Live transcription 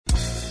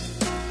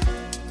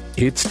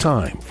It's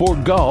time for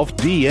Golf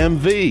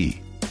DMV,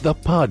 the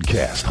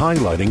podcast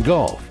highlighting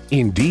golf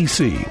in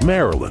D.C.,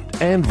 Maryland,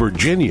 and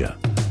Virginia.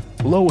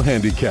 Low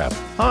handicap,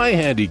 high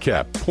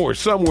handicap, or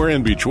somewhere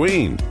in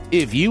between.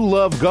 If you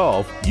love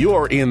golf,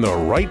 you're in the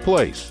right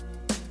place.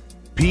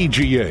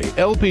 PGA,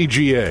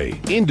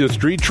 LPGA,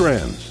 industry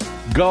trends.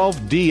 Golf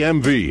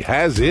DMV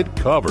has it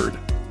covered.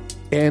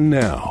 And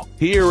now,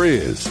 here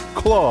is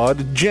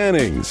Claude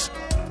Jennings.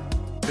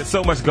 There's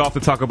so much golf to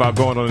talk about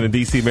going on in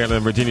D.C., Maryland,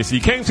 and Virginia, so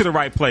you came to the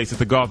right place. It's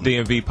the Golf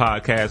DMV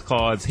podcast.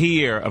 Claude's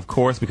here, of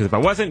course, because if I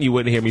wasn't, you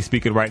wouldn't hear me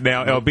speaking right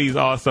now. LB's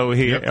also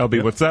here.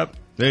 LB, what's up?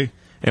 Hey.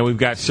 And we've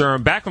got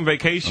Sherm back from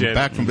vacation. I'm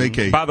back from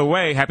vacation. By the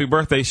way, happy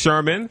birthday,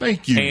 Sherman.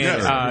 Thank you. And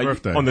Yes, happy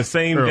birthday. On the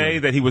same day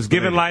that he was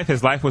given life,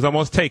 his life was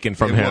almost taken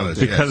from him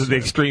because of the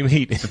extreme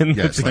heat.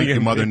 Yes, thank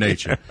you, Mother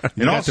Nature.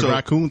 And also the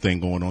raccoon thing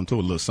going on too, a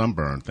little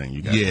sunburn thing.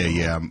 You got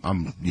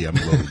I'm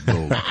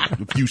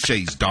a few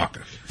shades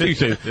darker.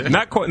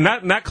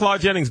 Not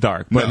Claude Jennings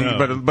dark, but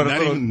a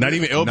little, not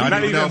even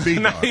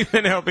LB, not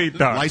even LB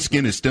dark. Light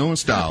skin is still in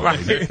style. Right.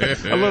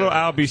 A little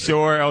Albie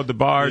Shore, El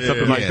DeBar,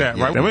 something like that,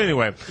 right? Well,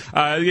 anyway,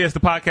 yes,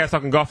 the podcast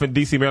talking golf in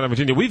D.C., Maryland,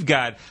 Virginia. We've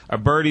got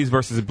birdies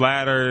versus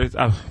bladders.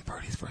 I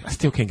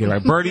still can't get it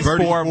right. Birdies for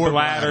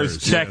bladders.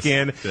 Check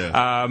in.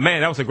 Yeah.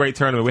 Man, that was a great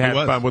tournament. We had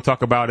fun. We'll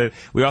talk about it.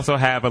 We also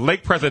have a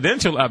Lake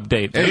Presidential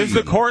update. Hey. Is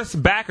the course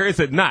back or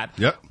is it not?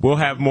 Yep. We'll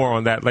have more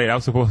on that later. I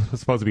was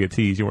supposed to be a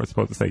tease. You weren't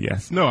supposed to say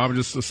yes. No, I was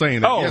just saying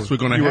that yes, we're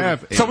going to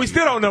have. So we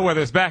still don't know whether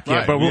it's back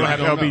yet, but we'll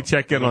have LB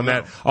check in on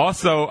that.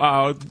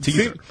 Also,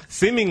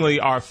 seemingly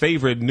our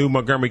favorite new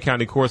Montgomery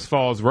County course,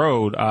 Falls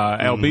Road.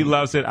 LB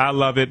loves it. I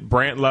love it.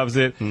 Brant loves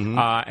it.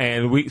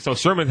 So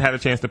Sherman had a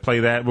chance to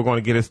play that. We're going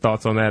to get his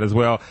thoughts on that as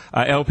well.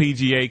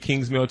 LPGA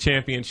Kingsmill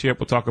Championship.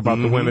 We'll talk about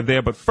the winner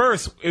there. But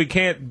first, we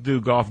can't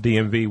do Golf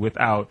DMV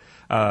without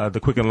the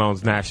Quicken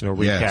Loans National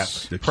recap.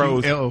 Yes, the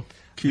QLT?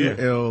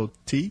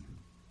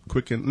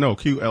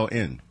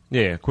 QLN.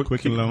 Yeah,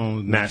 Quicken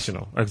Loans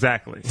National.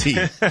 Exactly. T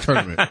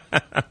tournament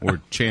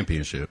or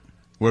championship.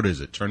 What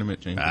is it?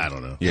 Tournament? I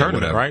don't know. Yeah,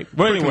 tournament, right?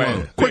 Well,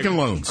 anyway. Quicken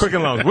Loans.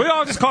 Quicken Loans. We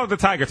all just call it the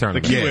Tiger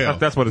Tournament.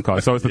 That's what it's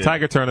called. So it's the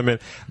Tiger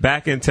Tournament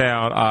back in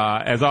town.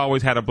 As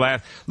always, had a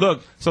blast.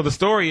 Look, so the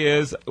story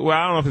is, well,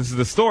 I don't know if this is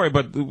the story,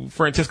 but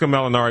Francesco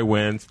Molinari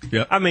wins.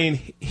 Yep. I mean,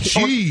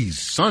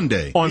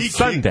 Sunday. On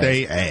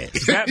Sunday.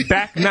 Ass. That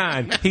back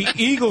nine. He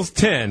eagles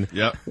 10.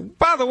 Yep.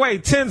 By the way,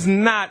 10's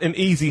not an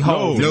easy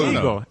hole to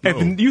eagle. No.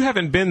 If you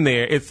haven't been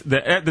there, it's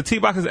the tee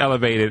box is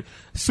elevated,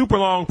 super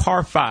long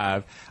par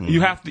 5. You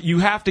have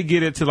to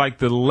get it to like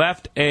the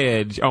left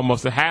edge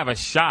almost to have a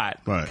shot,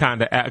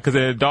 kind of, because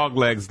the dog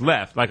legs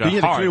left, like a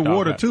hard clear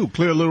water leg. too,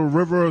 clear a little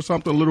river or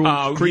something, a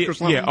little creek or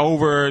something. Yeah,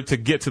 over to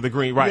get to the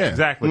green, right?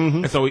 Exactly.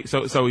 And so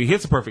he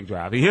hits a perfect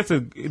drive. It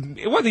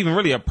wasn't even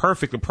really a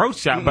perfect approach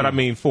shot, but I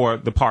mean for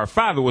the par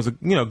 5, it was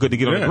good to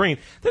get on the green.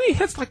 Then he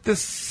hits like this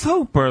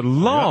super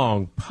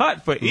long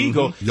putt for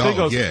eagle. So he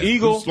goes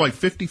eagle, it's like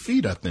 50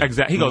 feet, I think.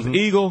 Exactly. He goes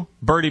eagle,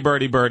 birdie,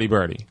 birdie, birdie,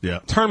 birdie. Yeah.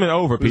 Tournament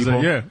over,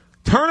 people.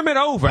 Tournament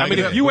over. I mean,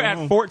 if you were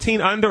at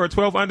 14 under or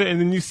 12 under, and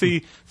then you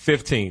see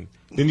 15,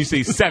 then you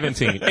see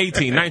 17,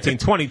 18, 19,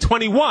 20,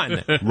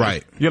 21.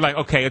 Right. You're like,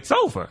 okay, it's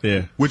over.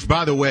 Yeah. Which,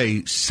 by the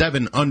way,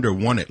 7 under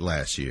won it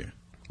last year.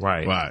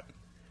 Right. How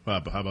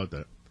about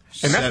that?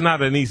 And that's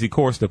not an easy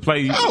course to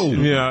play. Oh.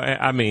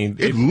 I mean.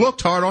 It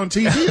looked hard on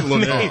TV. It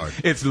looked hard.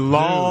 It's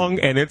long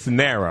and it's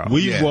narrow.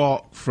 We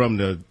walked from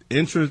the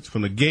entrance,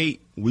 from the gate,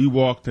 we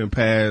walked and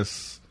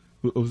passed.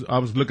 I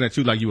was looking at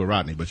you like you were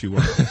Rodney, but you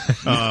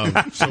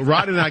weren't. So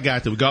Rodney and I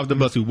got there. We got off the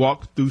bus. We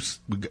walked through,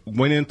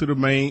 went in through the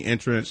main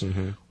entrance,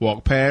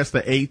 walked past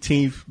the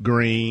 18th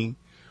green,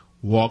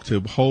 walked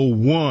to hole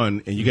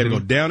 1, and you got to go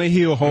down the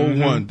hill, hole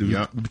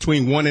 1,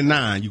 between 1 and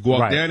 9. You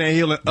walk down that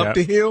hill and up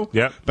the hill.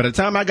 Yep. By the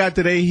time I got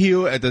to that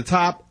hill at the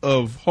top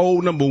of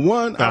hole number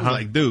 1, I was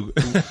like, dude,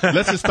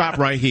 let's just stop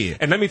right here.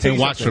 And let me tell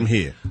you watch from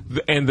here.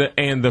 And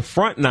the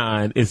front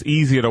 9 is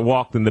easier to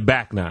walk than the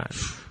back 9.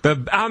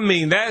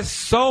 There's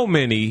so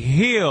many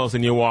hills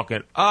and you're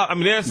walking up. I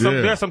mean,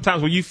 there's some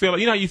times where you feel,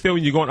 how you feel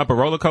when you're going up a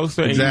roller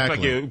coaster and you feel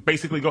like you're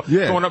basically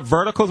going up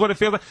vertical is what it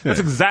feels like. That's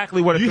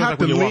exactly what it feels like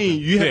when you're walking.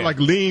 You have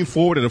to lean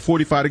forward at a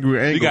 45-degree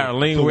angle. You got to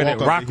lean with it,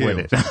 rock with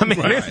it. I mean,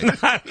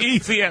 it's not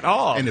easy at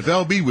all. And if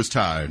LB was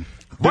tired.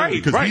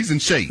 Right, because he's in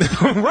shape.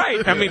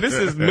 Right. I mean, this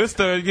is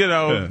Mr.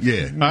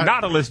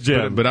 Nautilus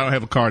Jim. But I don't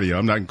have a cardio.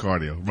 I'm not in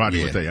cardio.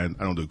 Rodney will tell you, I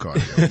don't do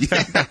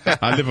cardio.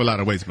 I live a lot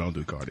of weights, but I don't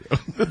do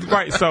cardio.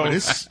 Right. So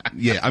it's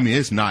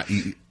not.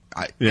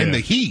 And the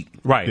heat.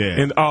 Right.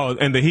 Yeah.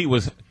 And the heat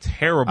was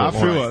terrible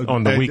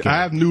on the weekend.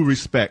 I have new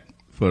respect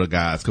for the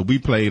guys because we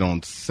played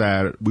on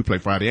Saturday. We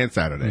played Friday and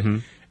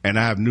Saturday. And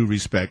I have new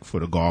respect for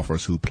the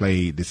golfers who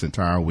played this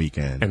entire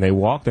weekend. And they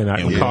walked in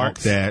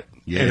carts. And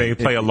they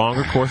play a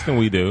longer course than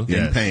we do.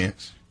 In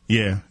pants.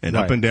 Yeah, and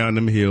up and down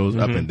them hills,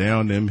 up and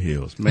down them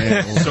hills,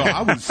 man. So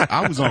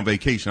I was on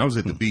vacation. I was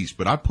at the beach,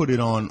 but I put it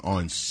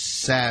on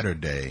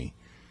Saturday,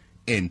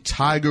 and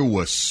Tiger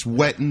was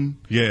sweating.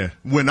 Yeah.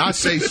 When I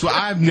say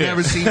I've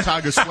never seen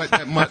Tiger sweat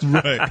that much.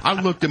 Right. I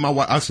looked at my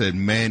wife. I said,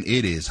 "Man,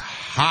 it is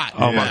hot."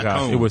 Oh my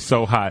gosh, it was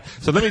so hot.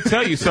 So let me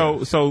tell you.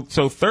 So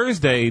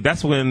Thursday,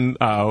 that's when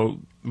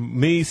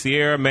me,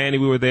 Sierra, Manny,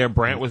 we were there.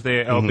 Brant was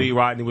there. LB,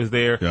 Rodney was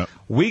there. Yep.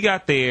 We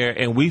got there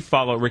and we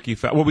followed Ricky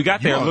Fowler. Well, we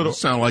got there a little.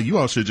 Sound like you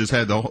all should just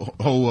had the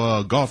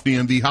whole Golf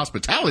DMV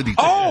hospitality.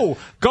 Oh,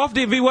 Golf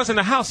DMV was in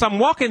the house. I'm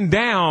walking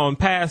down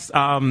past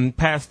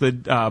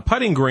the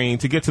putting green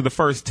to get to the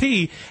first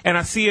tee, and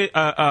I see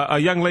a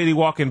young lady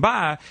walking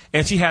by,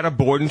 and she had a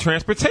Borden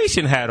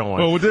Transportation hat on.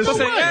 Oh, this so I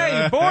said,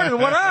 "Hey, Borden,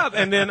 what up?"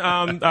 And then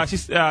she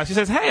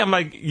says, "Hey," I'm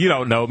like, "You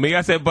don't know me."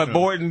 I said, "But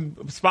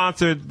Borden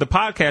sponsored the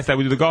podcast that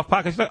we do, the golf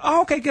podcast." She's like,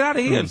 "Oh, okay, get out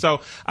of here." And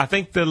so I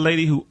think the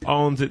lady who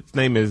owns its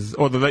name is,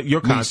 or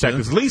your contact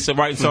is Lisa,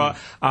 right? So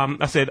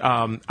I said,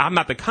 "I'm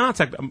not the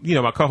contact.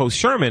 My co-host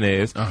Sherman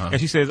is,"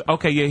 and she says,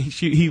 "Okay, yeah,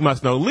 he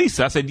must know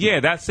Lisa." I said, "Yeah,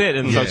 that's it."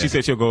 And so she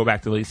said she'll go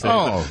back to Lisa.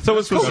 Oh, so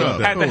it's cool. up.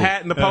 Had the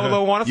hat and the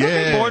polo on. I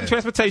said, "Hey, Borden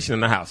Transportation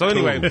in the house." So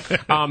anyway,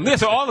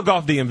 so all the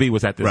Golf DMV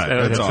was at this. Right,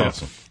 that's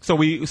awesome. So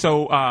we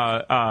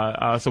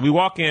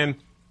walk in.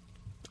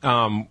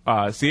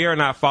 Sierra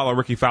and I follow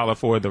Ricky Fowler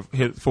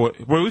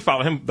we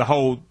follow him the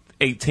whole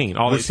 18,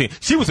 all 18.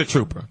 She was a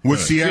trooper.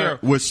 Was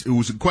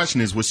the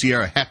question is, was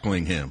Sierra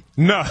heckling him?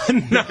 No.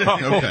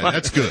 Okay,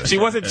 that's good. She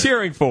wasn't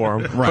cheering for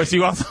him, but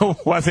she also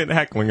wasn't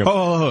heckling him.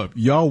 Oh,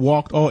 y'all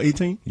walked all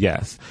 18?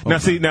 Yes.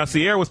 Okay. Now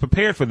Sierra was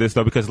prepared for this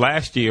though, because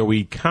last year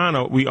we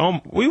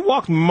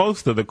walked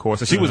most of the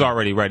course, so she was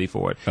already ready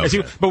for it.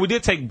 Okay. But we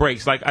did take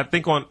breaks. Like I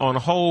think on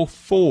hole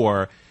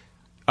 4.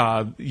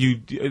 Where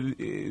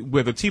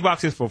the tee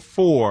box is for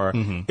 4,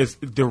 it's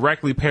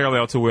directly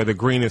parallel to where the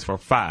green is for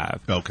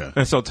 5. Okay.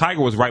 And so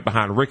Tiger was right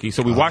behind Ricky.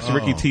 So we watched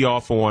Ricky tee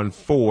off on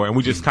 4, and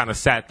we just kind of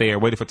sat there,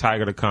 waited for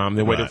Tiger to come,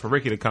 then waited for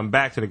Ricky to come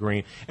back to the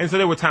green. And so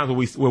there were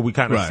times where we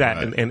kind of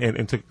sat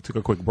and took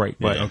a quick break.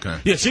 But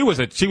yeah, she was,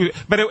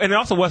 but it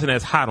also wasn't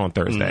as hot on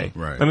Thursday.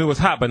 Right. I mean, it was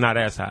hot, but not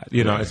as hot,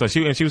 And so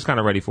she was kind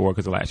of ready for it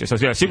because of last year. So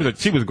yeah, she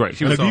was great.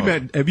 She was.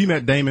 Have you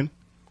met Damon?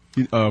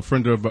 A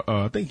friend of,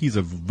 I think he's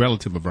a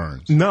relative of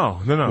Vern's.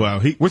 No. Well,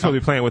 we're supposed to be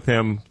playing with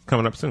him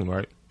coming up soon,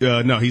 right?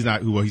 No, he's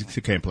not. Well, he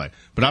can't play.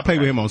 But I played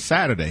with him on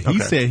Saturday. He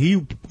said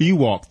he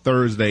walked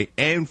Thursday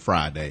and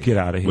Friday. Get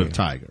out of here with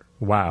Tiger.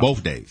 Wow,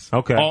 both days.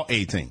 Okay, all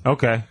 18.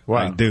 Okay,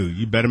 wow, like, dude,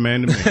 you better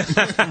man than me.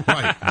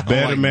 Right,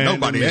 better man.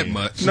 Nobody than that me.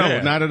 much. No,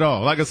 Yeah. not at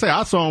all. Like I say,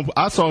 I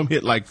saw him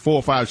hit like 4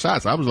 or 5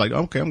 shots. I was like,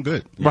 okay, I'm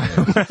good. I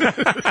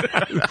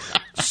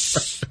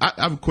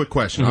have a quick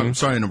question. I'm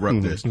sorry to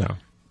interrupt this. No.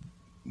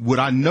 What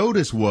I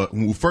noticed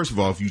first of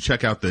all, if you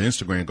check out the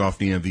Instagram, Golf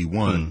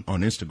DMV1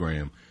 on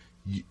Instagram,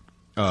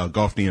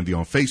 Golf DMV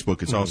on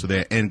Facebook, it's also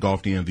there, and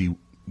Golf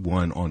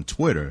DMV1 on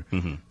Twitter.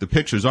 The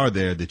pictures are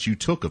there that you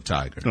took of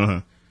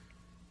Tiger.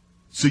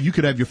 So you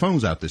could have your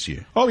phones out this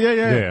year. Oh,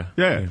 yeah.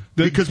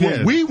 Because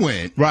when we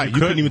went, you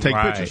couldn't even take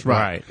pictures.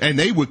 Right. And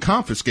they would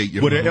confiscate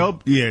your phone.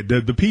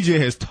 The PGA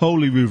has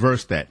totally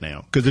reversed that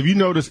now. Because if you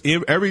notice,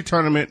 every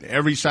tournament,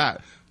 every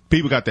shot,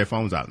 people got their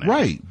phones out now.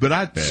 Right.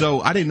 But so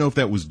I didn't know if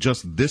that was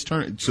just this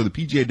tournament. So the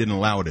PGA didn't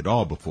allow it at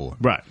all before.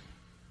 Right.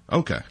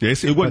 Okay.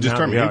 Yes, it wasn't just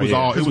tournament. It was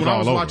all. It was when I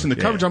was all watching over.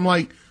 the coverage, I'm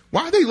like,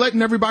 why are they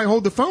letting everybody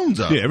hold the phones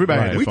up? Yeah, everybody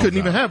had their We phones couldn't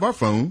even out. have our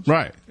phones.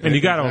 Right. And you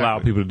got to allow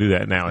people to do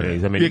that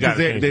nowadays. I mean, you got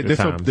to change the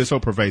times. They're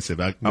so pervasive.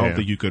 I don't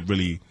think you could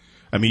really.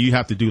 I mean, you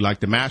have to do like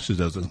the Masters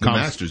does.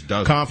 Masters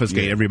does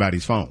confiscate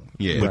everybody's phone.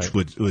 Yeah. Which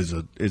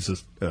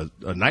is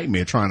a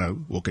nightmare trying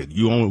to. Okay,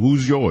 you own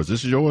who's yours?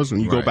 This is yours,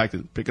 and you go back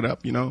to pick it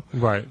up.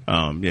 Right.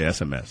 Yeah, it's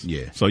a mess.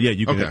 Yeah. So yeah,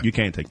 you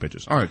can't take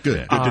pictures. All right.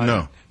 Good. Good to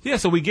know. Yeah,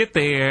 so we get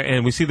there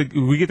and we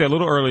get there a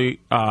little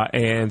early,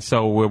 and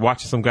so we're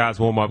watching some guys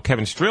warm up.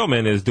 Kevin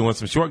Streelman is doing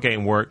some short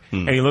game work,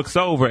 and he looks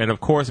over, and of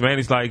course,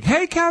 Manny's like,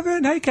 "Hey,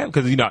 Kevin,"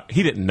 because he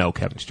didn't know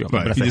Kevin Streelman.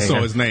 Right. But He just saw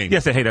his name. Yeah,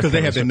 I said, "Hey, that's because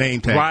they Kevin have the name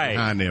tag right.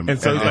 behind them."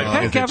 And so he's like,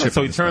 "Hey, Kevin,"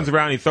 so he turns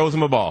around, he throws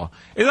him a ball.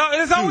 It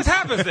always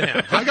happens to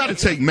him. I got to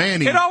take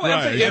Manny. It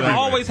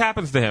always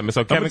happens to him. And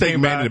so Kevin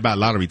came Manny to buy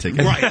lottery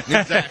tickets. Right.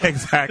 Exactly.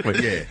 Exactly.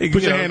 Yeah.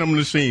 Put your hand on the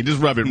machine. Just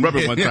rub it one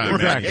time.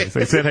 Exactly. So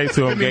he said, "Hey,"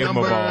 to him, gave him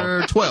a ball.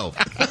 Number 12.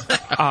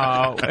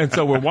 And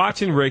so we're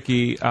watching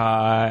Ricky,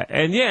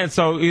 and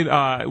so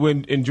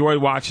we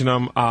enjoyed watching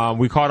them.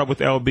 We caught up with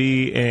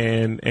LB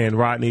and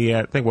Rodney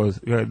at, I think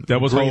that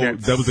was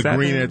the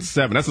green at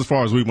 7. That's as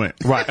far as we went.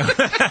 Right.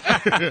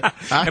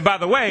 And by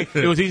the way,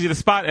 it was easy to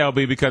spot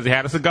LB because he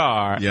had a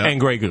cigar and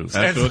Grey Goose.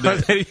 And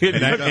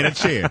a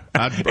chair.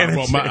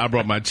 I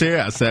brought my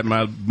chair. I sat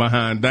my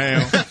behind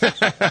down,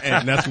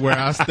 and that's where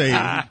I stayed.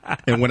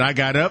 And when I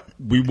got up,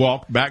 we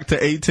walked back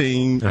to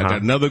 18. I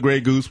got another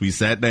Grey Goose. We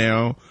sat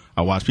down.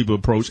 I watched people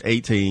approach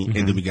 18,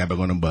 and then we got back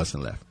on the bus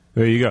and left.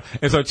 There you go.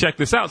 And so check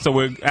this out. So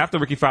after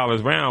Ricky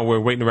Fowler's round, we're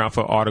waiting around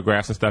for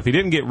autographs and stuff. He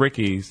didn't get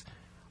Ricky's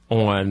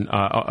on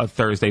a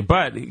Thursday,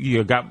 but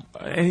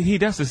and he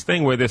does this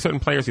thing where there's certain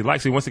players he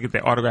likes, so he wants to get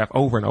their autograph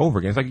over and over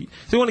again. It's like, so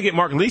you want to get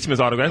Mark Leishman's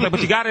autograph,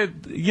 but you got it,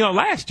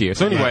 last year.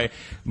 So anyway,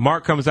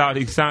 Mark comes out,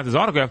 he signs his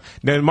autograph.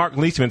 Then Mark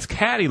Leishman's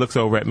caddy looks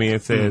over at me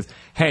and says,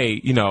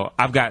 "Hey,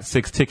 I've got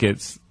 6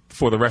 tickets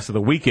for the rest of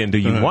the weekend do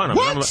you want them?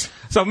 What?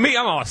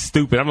 I'm all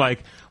stupid. I'm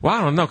like, well,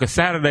 I don't know, because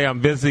Saturday I'm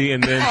busy,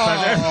 and then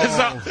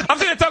so I'm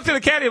going to talk to the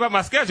caddy about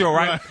my schedule,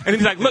 right? And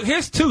he's like, look,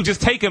 here's 2,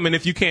 just take them, and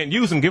if you can't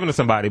use them, give them to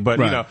somebody. But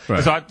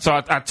so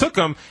I took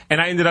them, and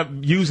I ended up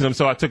using them.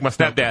 So I took my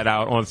stepdad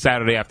out on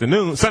Sunday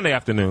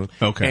afternoon.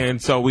 Okay.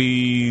 And so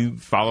we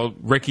followed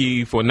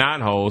Ricky for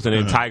 9 holes, and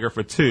then Tiger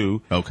for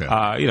 2.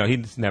 Okay.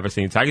 He's never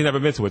seen Tiger. He's never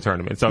been to a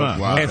tournament. So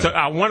so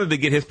I wanted to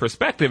get his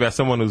perspective as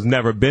someone who's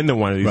never been to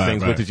one of these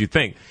things. What did you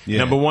think? Yeah.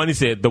 Number 1, he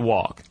said the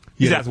walk.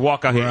 These guys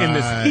walk out here in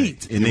this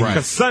heat.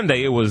 Because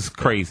Sunday it was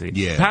crazy.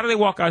 Yeah. How do they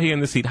walk out here in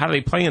this heat? How do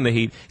they play in the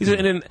heat? He said,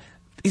 and then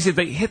he said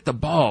they hit the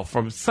ball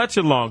from such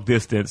a long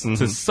distance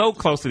to so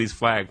close to these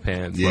flag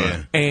pins.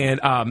 Yeah. And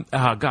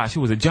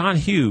who was it? John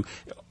Hugh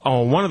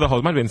on one of the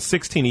holes, might have been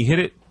 16. He hit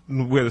it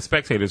where the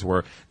spectators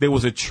were. There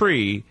was a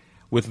tree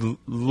with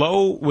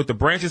the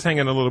branches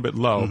hanging a little bit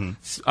low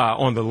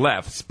on the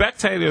left.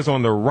 Spectators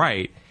on the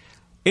right.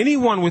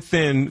 Anyone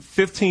within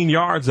 15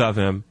 yards of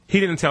him, he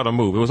didn't tell to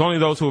move. It was only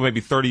those who were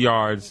maybe 30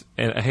 yards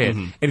ahead.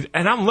 And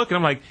I'm looking,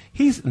 I'm like,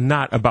 he's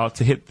not about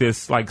to hit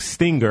this like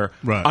stinger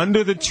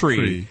under the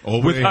tree.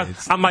 With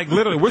us. I'm like,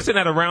 literally, we're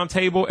sitting at a round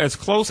table as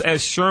close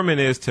as Sherman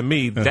is to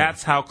me.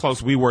 That's how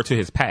close we were to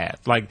his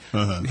path, like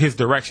his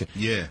direction.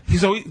 Yeah.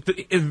 So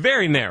it's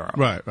very narrow.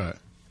 Right.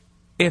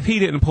 If he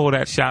didn't pull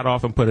that shot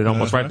off and put it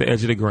almost right at the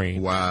edge of the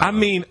green. Wow. I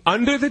mean,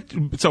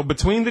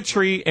 between the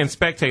tree and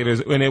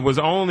spectators, and it was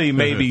only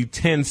maybe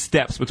 10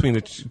 steps between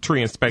the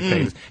tree and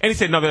spectators. And he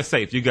said, no, they're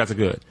safe. You guys are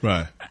good.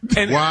 Right.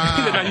 And he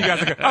said, no, you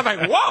guys are good. I was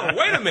like, whoa,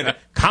 wait a minute.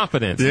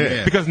 Confidence.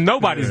 Yeah. Because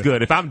nobody's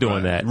good if I'm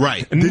doing that.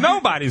 Right.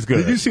 Nobody's good.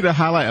 Did you see the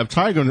highlight of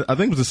Tiger? I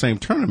think it was the same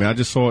tournament. I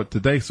just saw it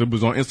today, so it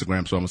was on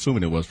Instagram, so I'm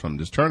assuming it was from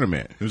this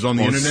tournament. It was on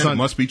the internet. It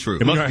must be true.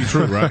 It must be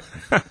true, right?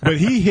 But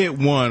he hit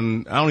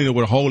one, I don't even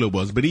know what hole it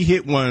was, but he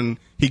hit one,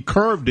 he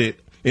curved it,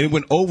 and it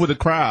went over the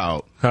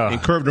crowd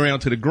and curved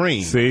around to the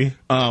green. See?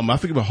 I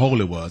forget what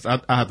hole it was. I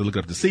have to look it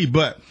up to see.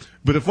 But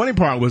the funny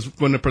part was,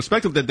 from the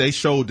perspective that they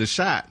showed the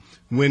shot,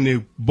 when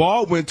the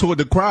ball went toward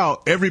the crowd,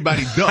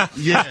 everybody ducked.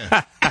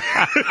 Yeah.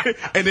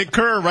 And it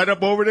curved right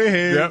up over their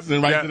heads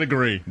and right to the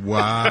green.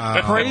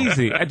 Wow.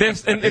 Crazy. And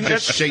It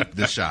just shaped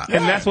the shot.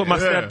 And that's what my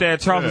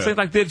stepdad Charles was saying.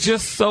 Like, they're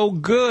just so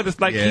good. It's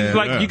like, he's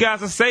like, you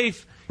guys are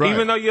safe. Right.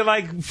 Even though you're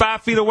like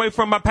 5 feet away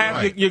from my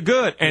path, you're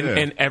good.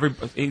 And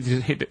he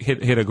just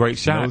hit a great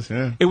shot.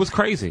 It was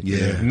crazy.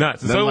 Yeah.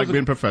 Nuts. Nothing like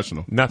being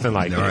professional. Nothing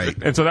like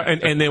that. And so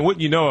and then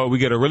wouldn't you know it, we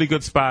get a really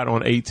good spot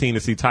on 18 to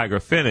see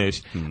Tiger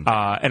finish. And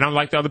I'm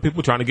like the other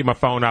people trying to get my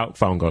phone out.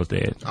 Phone goes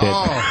dead.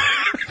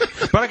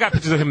 But I got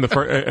pictures of him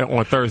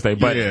on Thursday.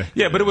 But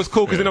but it was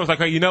cool because then I was like,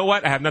 hey, you know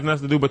what? I have nothing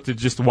else to do but to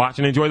just watch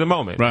and enjoy the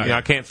moment. Right. You know,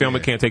 I can't film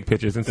it, can't take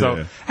pictures. And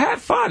so I had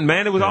fun,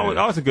 man. It was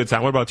always a good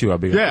time. What about you,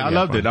 Abby? Yeah, I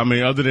loved it. I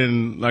mean, other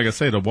than, like I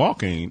say, the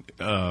walking,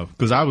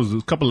 because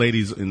a couple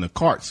ladies in the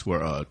carts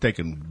were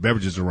taking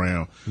beverages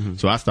around.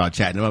 So I started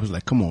chatting them up. I was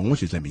like, come on, why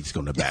don't you let me just go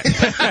in the back?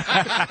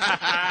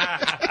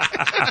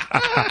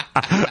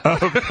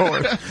 Of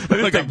course.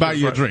 Look, I buy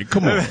you a drink.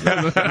 Come on.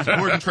 It's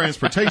more than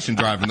transportation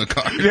driving the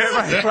car.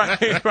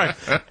 Right.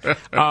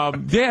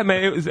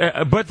 Man. It was,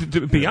 but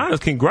to be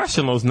honest,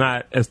 Congressional is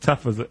not as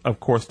tough as, of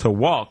course, to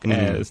walk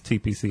as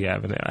TPC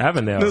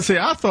Avondale. No, see,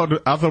 I thought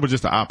it was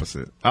just the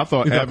opposite. I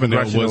thought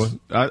Avondale was.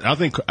 I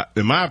think,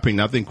 in my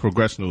opinion, I think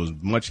Congressional is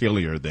much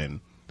hillier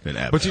than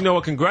Avondale. But you know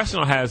what?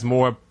 Congressional has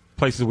more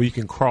places where you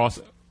can cross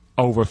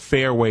over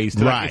fairways.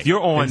 Like if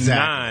you're on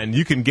 9,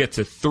 you can get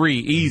to 3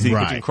 easy,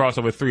 but you can cross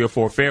over 3 or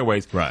 4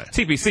 fairways. Right.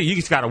 TPC, you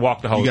just got to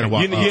walk the whole thing.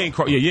 You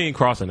ain't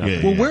crossing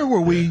that. Well, where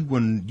were we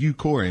when you,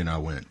 Corey, and I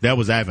went? That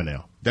was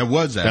Avondale. That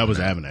was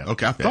Avondale.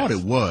 Okay, I thought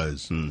it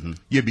was.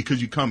 Yeah,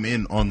 because you come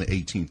in on the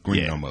 18th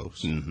green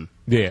almost.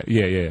 Yeah.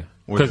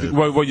 Because you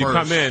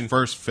come in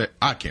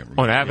I can't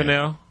remember. on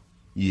Avondale.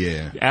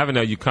 Yeah.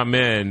 Avondale, you come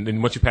in,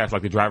 and once you pass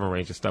like the driving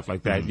range and stuff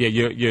like that,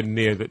 you're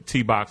near the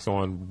tee box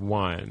on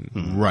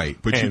 1. Right,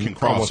 but you can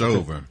cross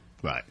over.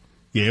 Right.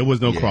 Yeah, it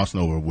was no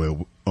crossing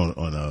over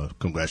on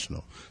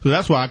Congressional. So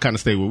that's why I kind of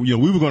stayed with,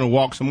 we were going to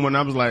walk somewhere, and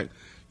I was like,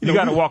 you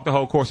got to walk the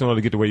whole course in order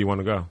to get to where you want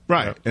to go.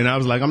 Right. Yep. And I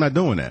was like, I'm not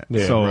doing that.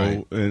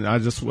 Yeah, and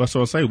that's what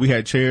I say. We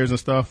had chairs and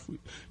stuff.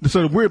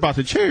 So the weird about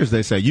the chairs,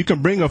 they say, you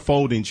can bring a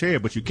folding chair,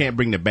 but you can't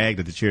bring the bag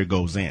that the chair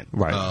goes in.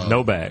 Right.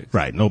 No bags.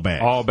 Right. No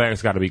bags. All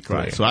bags got to be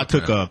clear. Right. So I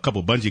took a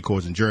couple bungee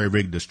cords and jury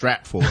rigged the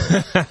strap for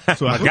it.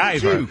 So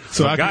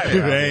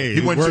he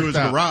went to his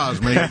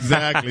garage, man.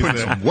 Exactly. Put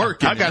some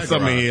work in I got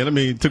something here.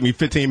 It took me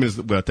 15 minutes.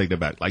 Well, I'll take that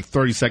back. Like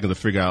 30 seconds to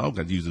figure out, I'm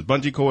going to use this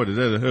bungee cord.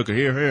 There's a hooker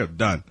here.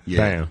 Done.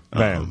 Yeah.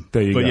 Bam.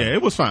 There you go. But yeah,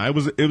 it was fine. It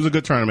was a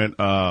good tournament.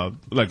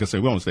 Like I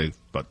said, we only stayed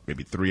about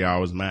maybe 3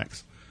 hours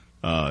max.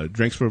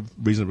 Drinks were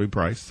reasonably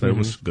priced, so it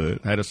was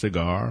good. I had a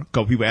cigar. A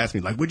couple people asked me,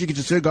 like, where'd you get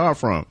your cigar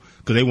from?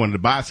 Because they wanted to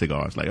buy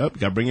cigars. Like, you got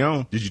to bring your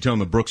own. Did you tell them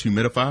the Brooks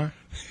humidifier?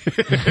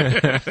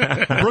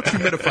 Brooks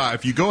humidifier.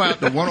 If you go out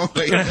the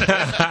 108,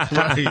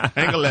 right,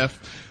 hang a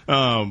left.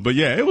 But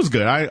yeah, it was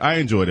good. I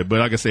enjoyed it. But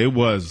like I said, it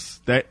was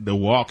the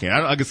walking.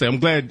 Like I said, I'm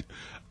glad.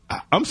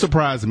 I'm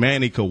surprised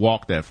Manny could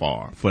walk that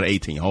far for the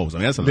 18 holes. I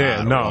mean, that's a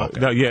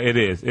lot. Yeah, it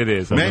is. It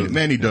is.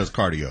 Manny does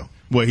cardio.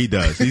 Well, he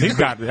does. He's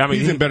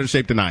in better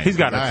shape than I am. He's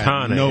got a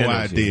ton of no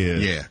energy. idea.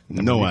 Yeah.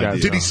 No idea.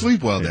 Did he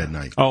sleep well that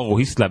night? Oh,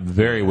 he slept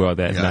very well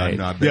that night.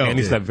 And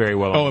he slept very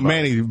well. Oh, and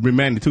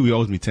Manny, too, he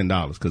owes me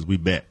 $10 because we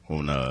bet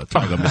on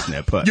Tiger missing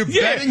that putt. You're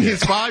betting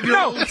his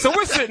 5-year-old? No, so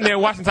we're sitting there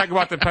watching Tiger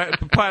about to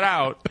putt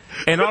out,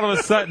 and all of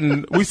a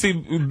sudden, we see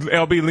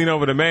LB lean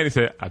over to Manny and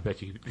say, I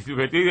bet you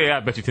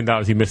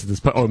 $10 he misses this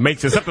putt, or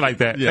makes it, something like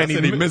that. Yeah, and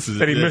he misses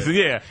it. And he misses it,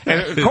 yeah.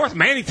 And of course,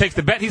 Manny takes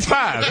the bet. He's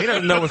 5. He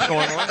doesn't know what's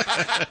going on.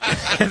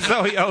 And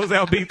so he owes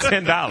LB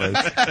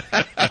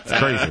 $10. It's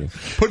crazy.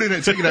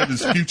 Take it out of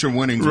his future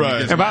winnings.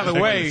 Right. And by the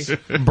way,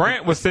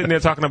 Brant was sitting there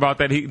talking about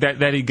that he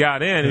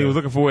got in and he was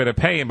looking for a way to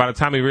pay. And by the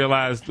time he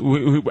realized,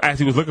 as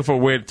he was looking for a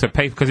way to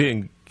pay, because he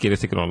didn't get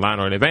his ticket online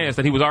or in advance,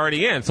 that he was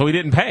already in, so he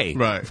didn't pay.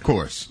 Right, of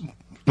course.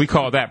 We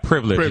call that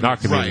privilege in our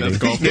community. Right,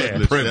 that's called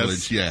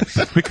privilege,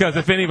 yes. Because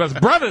if any of us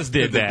brothers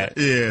did that,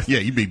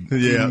 you'd be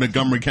in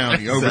Montgomery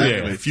County over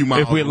a few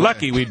miles. If we're away.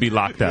 lucky, we'd be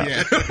locked up.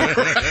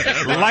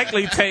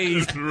 Likely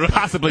tased,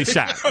 possibly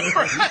shot.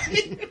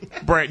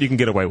 Brant, you can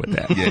get away with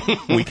that. Yeah.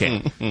 We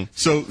can.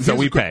 So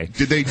we pay.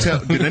 Did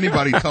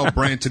anybody tell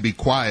Brant to be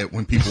quiet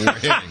when people were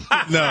hitting?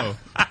 No.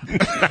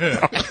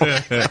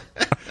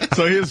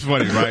 So here's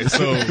funny, right?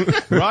 So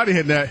Rodney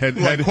had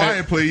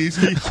quiet, please.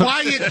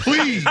 Quiet,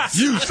 please.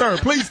 You, sir,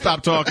 please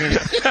stop talking.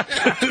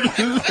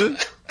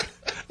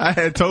 I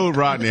had told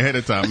Rodney ahead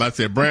of time. I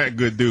said, Brant,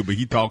 good dude, but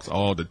he talks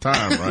all the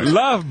time, right?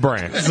 Love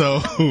Brant.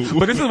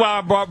 But this is why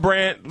I brought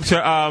Brant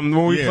to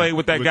when we played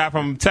with that guy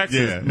from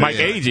Texas, Mike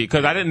Agee,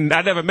 because I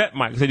never met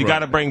Mike. So you got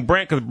to bring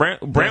Brant, because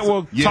Brant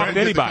will talk to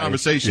anybody. The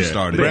conversation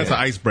started. Brant's an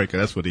icebreaker.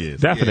 That's what he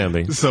is.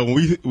 Definitely. Yeah. So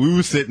we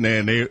were sitting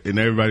there, and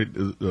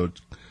everybody,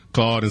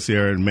 Claude and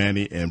Sierra and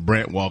Manny and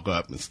Brant walk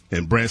up,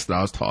 and Brant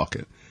starts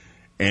talking.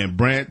 And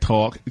Brant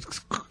talked.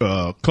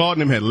 Claude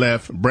and him had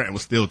left. Brant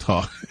was still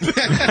talking.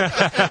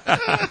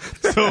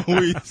 so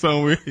we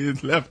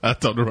left. I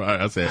told him,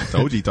 I said, I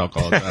told you he talk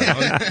all the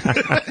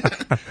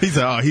time. He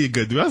said, oh, he a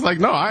good dude. I was like,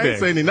 no, I ain't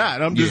saying he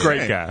not. I'm just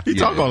great guy. He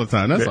talk all the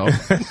time. That's all.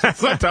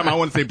 Sometimes I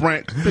want to say,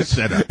 Brant, just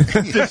shut up.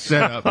 Just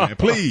shut up, man.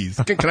 Please.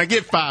 Can I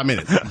get 5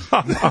 minutes?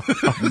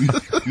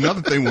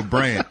 Another thing with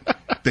Brant,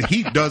 the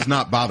heat does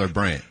not bother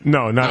Brant.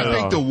 No, not at all. I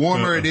think the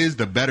warmer it is,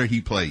 the better he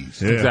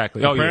plays. Yeah.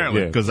 Exactly. Oh,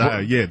 apparently, because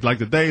like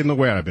the day and the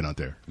way I've been out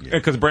there.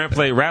 Because Brant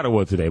played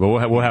Rattlewood today, but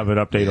we'll have an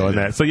update on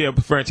that. So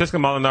Francesco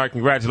Molinari,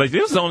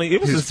 congratulations!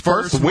 It was his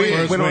first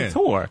win on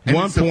tour.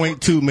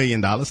 $1.2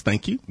 million.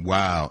 Thank you.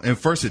 Wow, and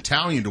first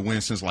Italian to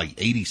win since like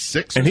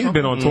 '86. And he's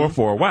been on tour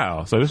for a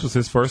while, so this was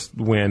his first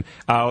win.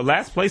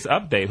 Last place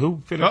update.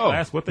 Who finished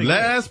last? What they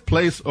last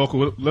place? Okay,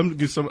 well, let me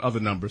give some other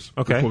numbers.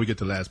 Okay. Before we get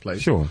to last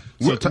place. Sure.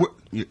 So go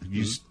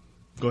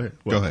ahead.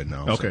 Go ahead.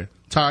 No. Okay.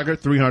 Tiger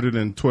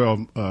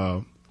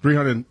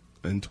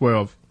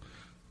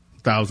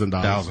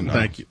 $312,000.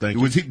 Thank you.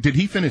 Did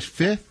he finish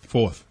fifth?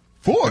 Fourth.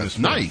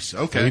 Nice.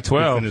 Okay.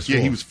 12. Yeah,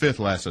 he was fifth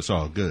last I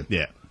saw. Good.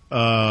 Yeah.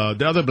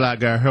 The other black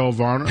guy, Harold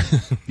Varner,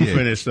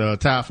 finished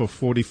tied for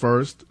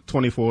 41st,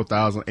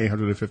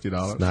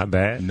 $24,850. Not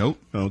bad. Nope.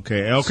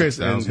 Okay.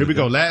 And here we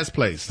go. Last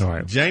place. All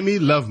right. Jamie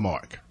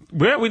Lovemark.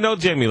 Well, we know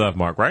Jamie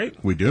Lovemark, right?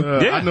 We do.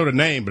 I know the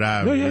name,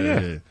 but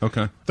Yeah.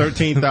 Okay.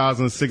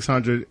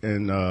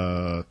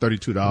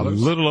 $13,632. A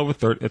little over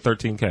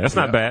 13K. That's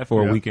not bad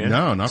for a weekend.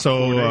 No, not for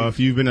 4 days.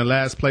 If you've been in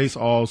last place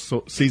all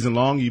season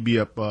long, you'd be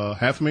up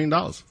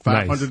 $500,000,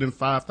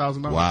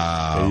 $505,000.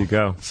 Wow. There you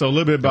go. So a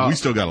little bit about. We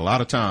still got a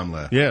lot of time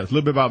left. Yeah, a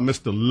little bit about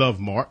Mr.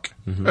 Lovemark.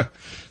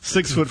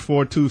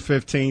 6'4",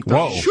 215.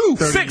 Whoa.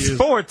 6'4",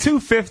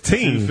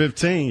 215.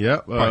 215.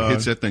 Yep. Probably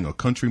hits that thing a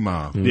country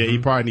mile. Yeah, you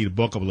probably need to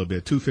bulk up a little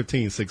bit.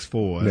 215,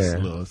 6'4". That's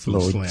a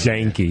little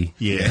janky.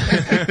 Yeah.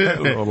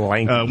 A little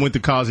lanky. Went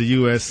to college at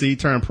USC,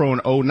 turned pro in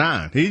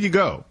 2009. Here you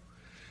go.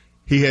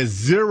 He has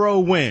 0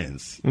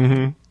 wins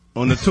on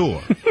the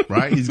tour,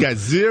 right? He's got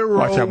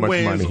 0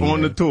 wins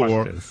on the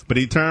tour, but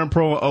he turned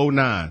pro in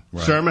 2009.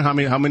 Right. Sherman, how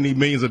many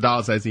millions of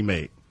dollars has he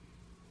made?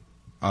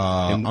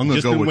 I'm going to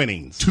go with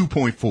winnings.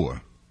 2.4.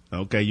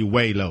 Okay, you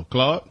way low.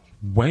 Claude?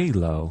 Way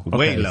low.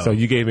 Way low. So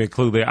you gave me a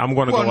clue there. I'm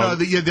going to go. Well,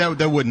 no,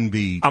 that wouldn't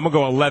be. I'm going to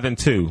go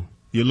 11-2.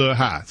 You're a little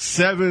high.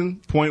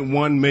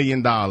 $7.1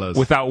 million.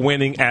 Without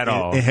winning at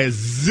all. It has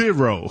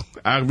 0.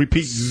 I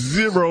repeat,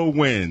 0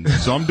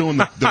 wins. So I'm doing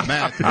the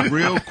math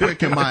real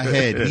quick in my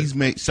head. He's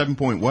made 7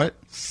 point what?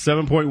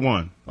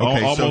 7.1. Okay,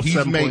 almost so he's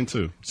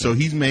 7.2. So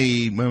he's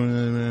made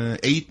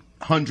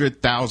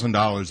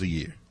 $800,000 a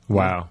year.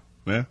 Wow.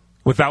 Yeah.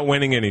 Without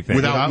winning anything.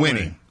 Without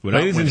winning.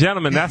 Ladies and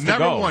gentlemen, that's the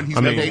goal. He's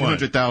made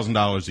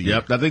 $800,000 a year.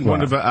 Yep. I think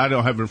I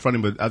don't have it in front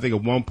of me, but I think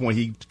at one point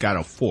he got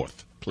a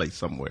 4th place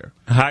somewhere.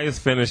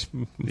 Highest finish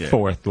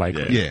 4th,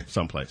 likely. Yeah.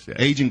 Someplace. Yeah.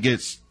 Agent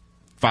gets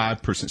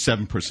 5%,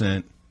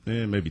 7%.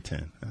 Yeah, maybe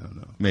 10. I don't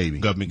know. Maybe.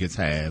 Government gets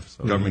half.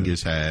 So. Government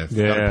gets half.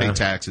 Yeah. Got to pay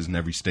taxes in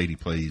every state he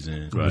plays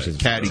in. Right. Which is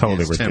Caddy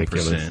totally gets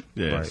ridiculous. 10%.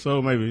 Yeah. Right.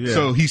 So maybe. Yeah.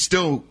 So he's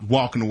still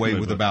walking away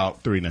with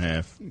about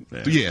 3.5.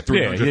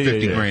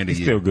 $350 grand a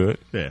year. Still good.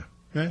 Yeah.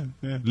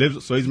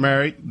 So he's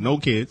married, no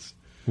kids.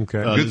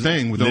 Okay. Good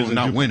thing with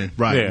not winning.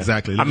 Right,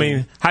 exactly. I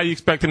mean, how do you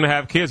expect him to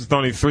have kids with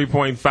only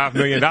 $3.5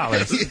 million?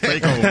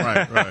 Take home,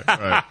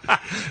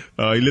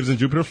 right. He lives in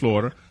Jupiter,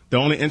 Florida. The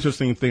only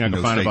interesting thing I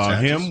could find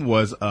about him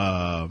was,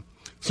 so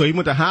he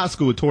went to high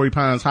school at Torrey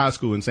Pines High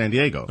School in San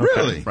Diego.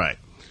 Really? Right.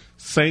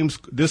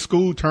 This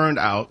school turned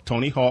out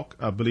Tony Hawk,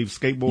 I believe,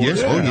 skateboarder.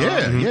 Yes. Oh,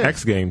 yeah.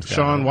 X Games.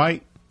 Sean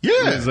White. Yeah.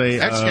 X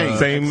Games.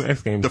 Same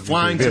X Games. The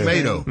Flying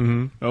Tomato.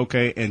 Mm-hmm.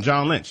 Okay. And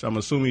John Lynch. I'm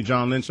assuming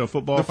John Lynch, a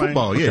football fan.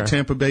 Football, yeah. Okay.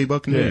 Tampa Bay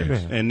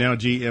Buccaneers. Yeah. And now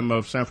GM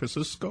of San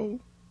Francisco.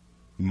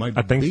 Might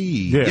I think.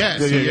 be. Yeah.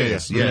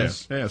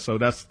 Yes. Yeah. So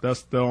that's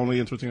the only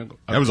interesting.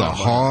 That was a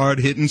hard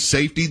hitting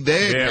safety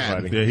there. Yeah,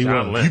 buddy. Yeah, he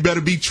was. You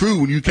better be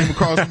true when you came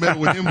across the middle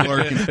with him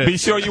lurking. Be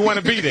sure you want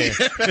to be there.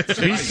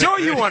 Be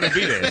sure you want to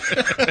be there.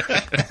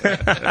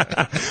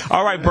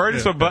 All right,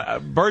 birdies for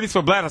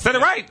Bladder. I said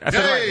it right.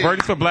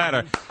 Birdies for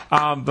Bladder.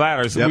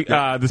 Bladders.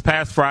 Yep. This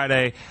past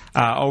Friday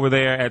over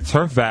there at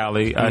Turf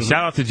Valley. Shout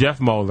out to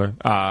Jeff Moeller.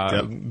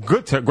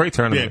 Great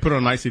tournament. Yeah, put on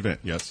a nice event.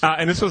 Yes.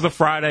 And this was the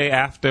Friday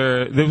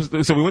after.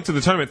 So we went to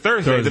the tournament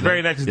Thursday. The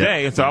very next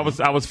day, and so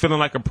I was feeling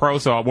like a pro.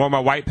 So I wore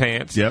my white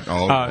pants. Yep.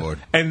 Oh Lord.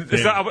 And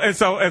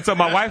so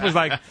my wife was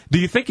like, "Do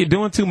you think you're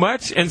doing too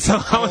much?" And so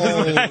I was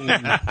like,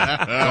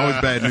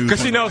 always bad news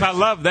because she knows I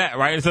love that,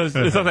 right? And so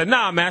I was like,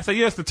 "Nah, man." I said,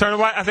 "Yes, the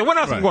tournament." I said, "What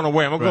else am I going to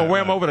wear? I'm going to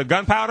wear them over the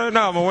gunpowder?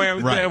 No, I'm going to wear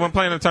them when I'm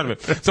playing in the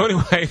tournament." So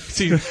anyway,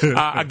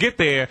 I get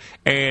there,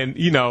 and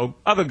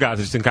other guys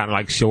are just in kind of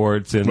like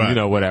shorts and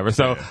whatever.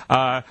 So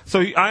I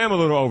am a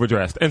little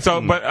overdressed, and so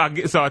but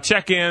I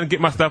check in, get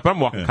my stuff. I'm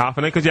walking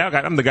confident because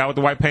I'm the guy with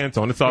the white pants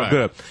on. It's all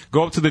good.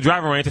 Go up to the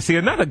driving range and see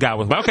another guy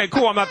with okay,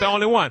 cool. I'm not the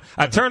only one.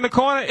 I turn the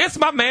corner. It's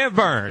my man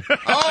Vern.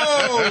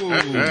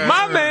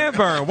 My man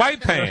Vern,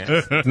 white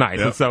pants. Nice.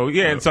 Yep.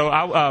 And so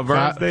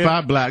Vern's there.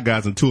 5 black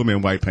guys and 2 of them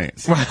in white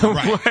pants.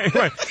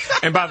 Right.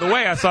 And by the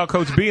way, I saw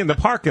Coach B in the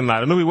parking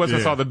lot. I knew he was. I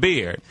saw the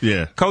beard.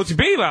 Yeah. Coach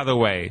B, by the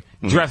way,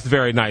 dressed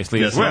very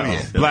nicely as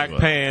well. Black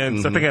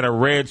pants. I think he had a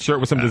red shirt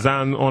with some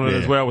design on it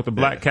as well with the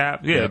black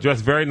cap. Yeah,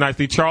 dressed very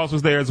nicely. Charles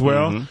was there as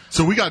well.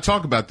 So we got to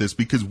talk about this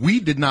because we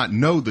did not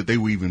know that they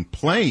were even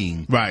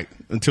playing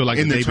until like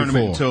in the the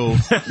tournament before.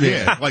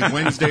 until like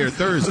Wednesday or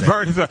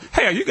Thursday.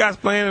 Hey, are you guys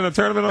playing in a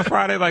tournament on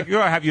Friday? Like,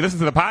 have you listened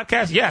to the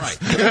podcast? Yes.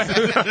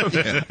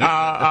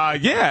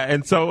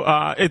 And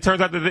so it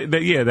turns out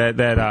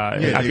that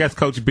I guess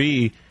Coach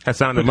B has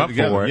signed them up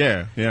for it.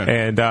 Yeah.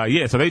 And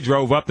so they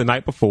drove up the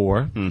night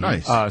before.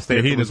 Nice. He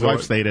and his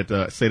wife stayed at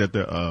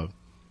the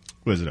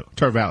what is it?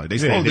 Turf Valley. They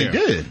stayed there. They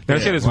did. They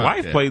said his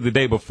wife played the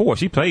day before.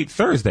 She played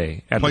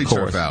Thursday at the course.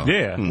 Turf Valley.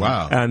 Yeah.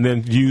 Wow. And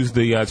then used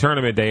the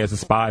tournament day as a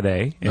spa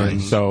day. And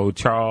so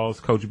Charles,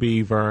 Coach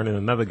B, Vern, and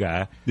another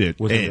guy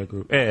was in the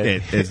group.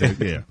 Ed.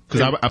 Yeah.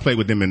 Because I played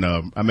with them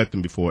I met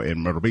them before in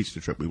Myrtle Beach, the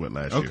trip we went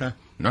last year. Okay.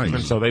 Nice.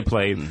 And so they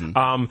played.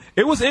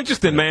 It was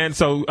interesting, man.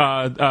 So,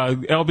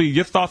 LB,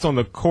 your thoughts on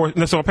the course?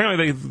 So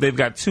apparently they've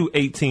got 2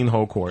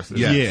 18-hole courses.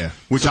 Yes. Yeah.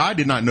 Which I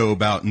did not know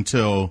about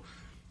until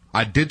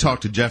I did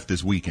talk to Jeff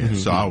this weekend,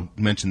 so I'll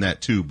mention that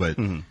too. But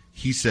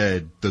he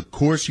said the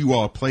course you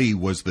all played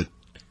was the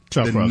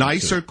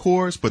nicer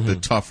course, but the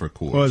tougher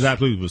course. Well, it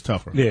absolutely was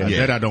tougher. Yeah.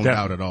 That I don't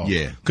doubt at all.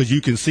 Yeah. Because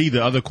you can see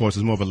the other course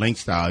is more of a link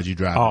style as you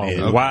drive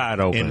in. Wide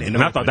open. And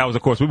I thought that was the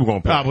course we were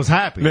going to play. I was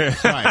happy. Right.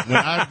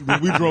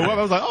 When we drove up,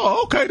 I was like,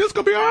 oh, okay, this is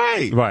going to be all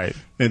right. Right.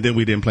 And then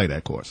we didn't play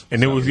that course.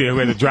 And then we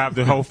had to drive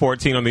the whole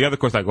 14 on the other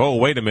course. Like, oh,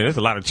 wait a minute, there's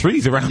a lot of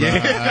trees around here.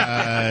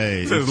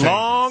 This is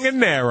long and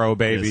narrow,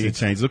 baby. Yes, it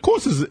changed. The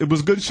course it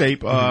was good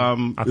shape. I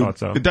thought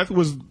so. It definitely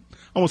was,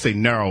 I won't say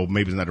narrow,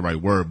 maybe it's not the right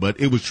word, but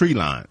it was tree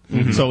line.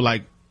 So,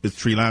 like, it's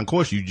tree line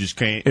course. You just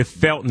can't. It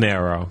felt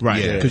narrow,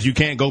 right? Because you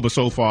can't go but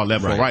so far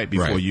left or right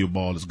before your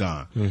ball is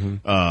gone.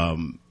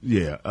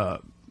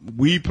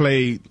 We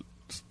played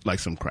like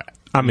some crap.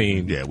 I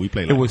mean, we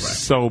played. It was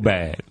so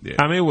bad. Yeah.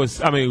 I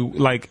mean,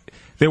 like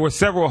there were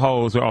several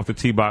holes off the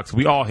tee box.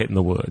 We all hit in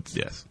the woods.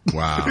 Yes.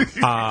 Wow.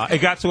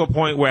 It got to a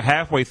point where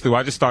halfway through,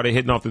 I just started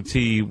hitting off the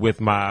tee with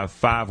my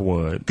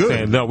 5-wood. Good.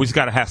 Saying, no, we just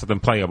got to have something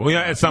playable.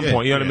 At some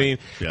point, you know what I mean?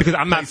 Yeah. Because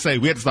I'm not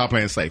safe. We had to stop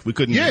playing safe. We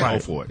couldn't go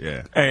for it.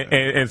 Yeah.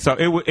 And so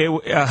it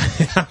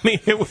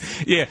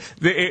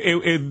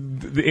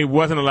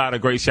wasn't a lot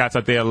of great shots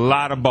out there. A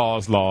lot of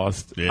balls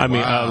lost. Yeah.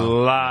 A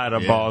lot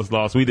of balls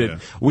lost. We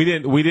didn't,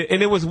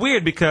 and it was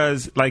weird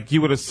because like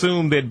you would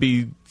assume there'd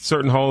be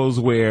certain holes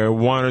where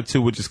 1 or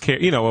 2 would just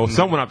carry, or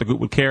someone out the group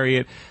would carry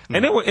it.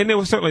 And there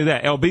was certainly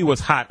that. LB was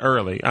hot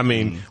early. I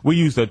mean, we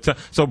used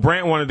so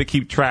Brant wanted to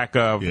keep track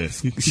of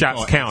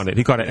shots counted.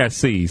 He called it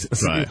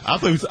SCs. Right. I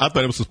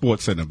thought it was a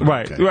sports center. But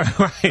right.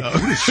 What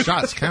is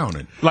shots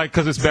counted? Like,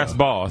 because it's best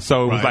ball.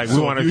 So it was like, we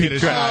want to keep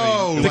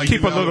track, to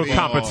keep a little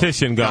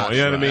competition going. You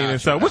know what I mean?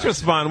 And so, which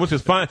was fun.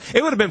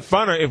 It would have been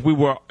funner if we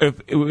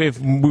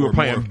were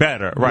playing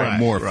better. Right.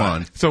 More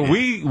fun. So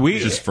we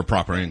just for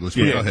proper English.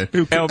 Yeah. Go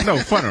ahead. No,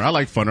 fun. funner. I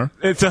like funner.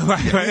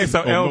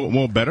 So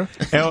more better.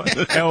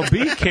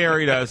 LB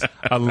carried us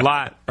a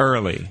lot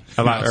early.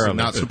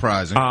 Not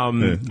surprising.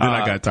 Then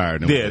I got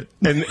tired. And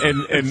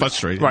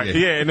frustrated. Right.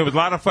 Yeah, and there was a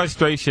lot of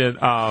frustration.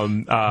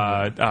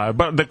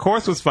 But the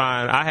course was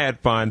fine. I had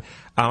fun.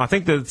 I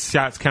think the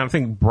shots count. I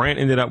think Brant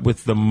ended up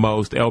with the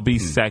most. LB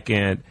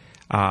second.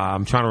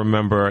 I'm trying to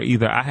remember.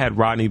 Either I had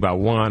Rodney by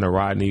 1, or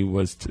Rodney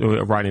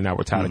and I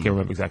were tied. I can't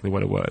remember exactly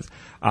what it was.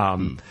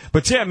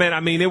 But yeah, man.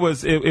 I mean, it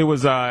was an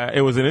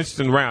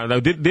interesting round.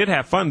 I did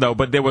have fun though,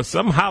 but there was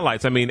some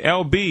highlights. I mean,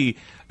 LB.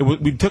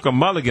 We took a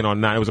mulligan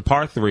on 9. It was a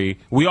par 3.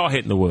 We all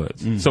hit in the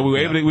woods, so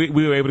we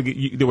were able to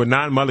get. There were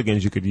 9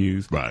 mulligans you could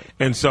use, right?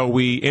 And so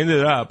we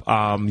ended up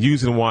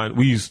using one.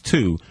 We used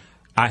 2.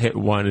 I hit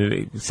 1,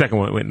 and the second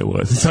one went in the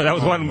woods. So that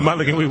was one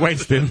mulligan we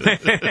wasted.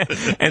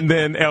 And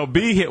then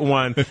LB hit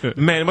 1.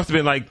 Man, it must have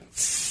been like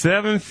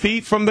 7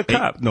 feet from the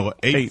cup.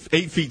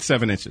 8 feet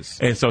 7 inches.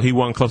 And so he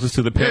won closest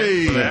to the pin.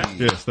 Hey. For that.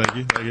 Yes, thank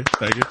you.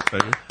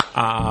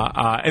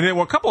 And there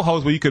were a couple of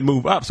holes where you could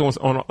move up. So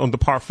on the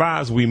par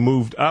 5s, we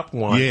moved up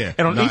 1. Yeah.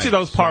 And on each of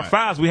those par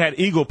 5s, we had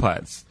eagle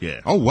putts.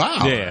 Yeah. Oh,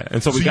 wow. Yeah.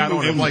 And so we got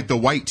on him like the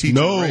white tee.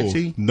 No,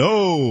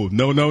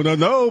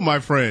 my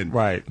friend.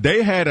 Right.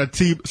 They had a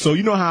tee. So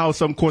you know how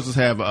some courses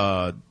have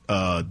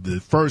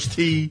the first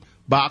tee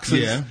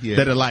boxes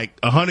that are like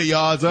 100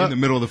 yards up in the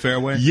middle of the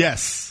fairway?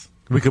 Yes.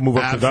 We could move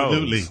up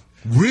Absolutely. to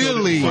those.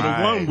 Really?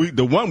 So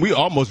the one we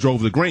almost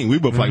drove the green. We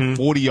were like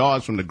 40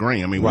 yards from the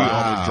green. I mean, we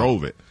almost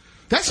drove it.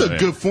 That's a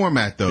good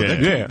format, though.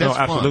 Yeah. That's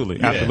absolutely,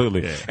 fun.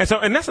 absolutely. Yeah.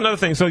 And that's another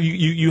thing. So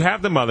you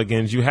have the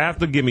mulligans, you have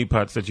the gimme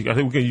putts that I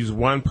think we can use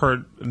 1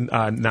 per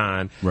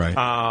 9,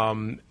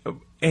 right?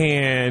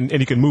 And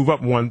you can move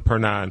up 1 per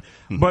 9,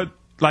 but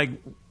like.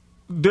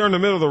 During the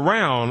middle of the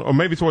round, or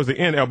maybe towards the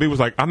end, LB was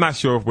like, I'm not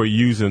sure if we're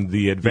using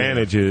the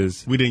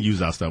advantages. We didn't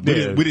use our stuff. We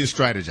didn't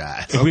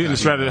strategize. We didn't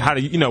strategize how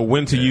to,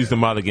 when to use the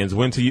mulligans,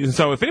 when to use. And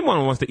so if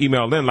anyone wants to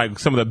email in, like,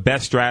 some of the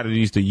best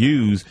strategies to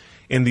use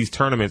in these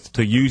tournaments,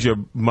 to use your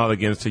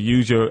mulligans, to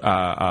use your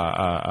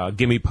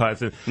gimme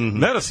putts,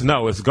 let us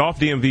know. It's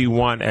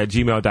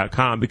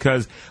golfdmv1@gmail.com,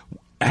 because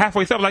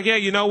halfway through, I'm like, yeah,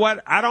 you know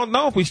what? I don't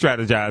know if we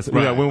strategize.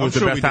 Right. When was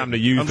the best time to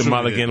use the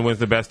mulligan? When's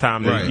the best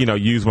time to,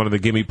 use one of the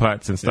gimme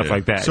putts and stuff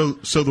like that?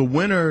 So the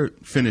winner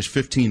finished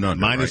 15 under.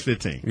 Minus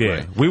right? 15. Yeah.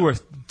 Right. We were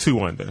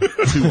 2 under. 2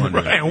 under.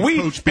 and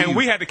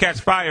we had to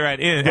catch fire at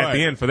the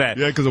end for that.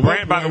 Yeah, because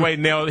Brant, by the way,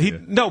 nailed.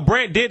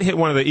 Brant did hit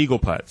one of the eagle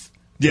putts.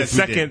 Yes,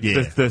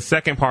 the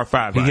second par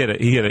 5, he hit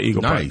an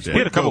eagle putt. He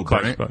hit a couple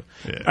clutch putts.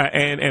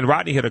 And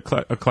Rodney hit a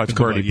clutch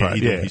birdie putt.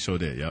 He sure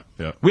did.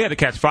 Yeah. We had to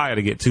catch fire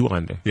to get 2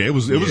 under. Yeah, it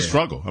was a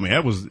struggle. I mean,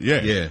 that was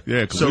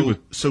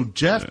So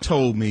Jeff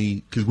told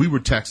me, because we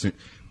were texting.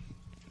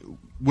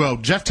 Well,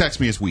 Jeff texted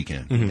me this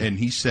weekend, and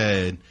he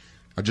said,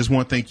 "I just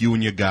want to thank you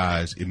and your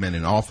guys. It meant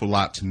an awful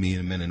lot to me,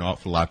 and it meant an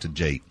awful lot to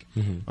Jake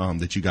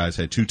that you guys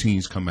had 2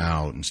 teams come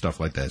out and stuff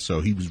like that."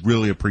 So he was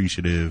really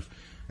appreciative.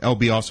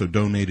 LB also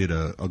donated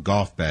a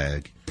golf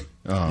bag.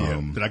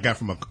 That I got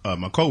from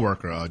my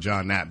coworker,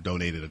 John Knapp,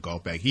 donated a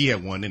golf bag. He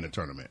had one in the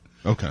tournament.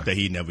 Okay. That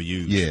he never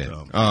used.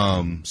 Yeah.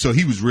 So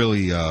he was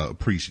really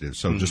appreciative.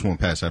 So just want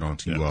to pass that on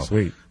to you all.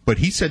 Sweet. But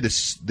he said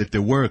that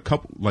there were a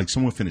couple, like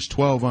someone finished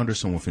 12 under,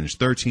 someone finished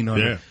 13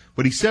 under. Yeah.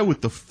 But he said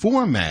with the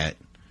format,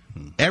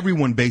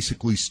 everyone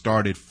basically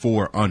started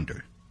 4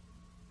 under.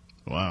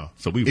 Wow.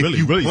 So we If really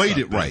you really played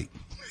it right.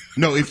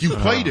 No, if you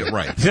played it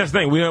right. That's the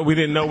thing. We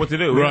didn't know what to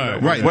do.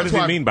 Right. What does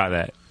he mean by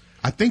that?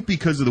 I think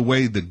because of the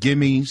way the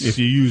gimmies. If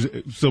you use,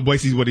 so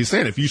basically what he's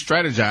saying, if you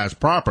strategize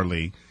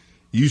properly,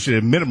 you should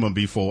at minimum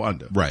be 4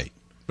 under. Right.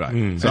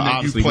 So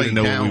obviously we didn't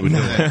know what we were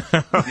doing.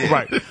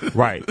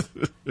 Right.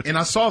 And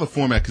I saw the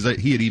format because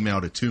he had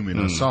emailed it to me,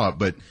 and I saw it,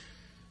 but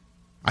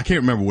I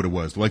can't remember what it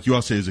was. Like you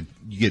all said,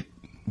 you get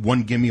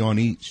 1 gimme on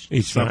each.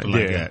 Something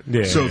like that.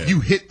 Yeah. So if you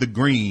hit the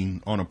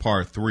green on a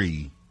par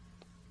 3,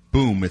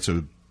 boom, it's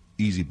a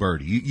easy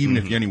birdie, even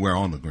if you're anywhere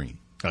on the green.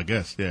 I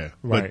guess, yeah.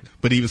 Right.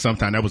 But even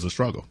sometimes that was a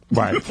struggle.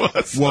 Right.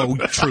 Well,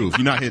 true. If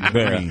you're not hitting the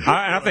green.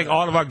 I think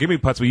all of our gimme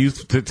putts we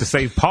used to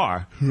save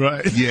par.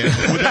 Right. Yeah.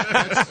 Well,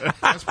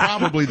 that's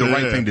probably the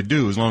right thing to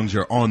do as long as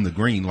you're on the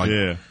green. Like,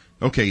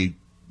 okay,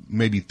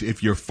 maybe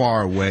if you're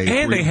far away.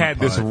 And they had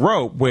this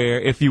rope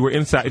where if you were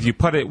inside, if you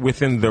put it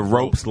within the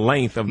rope's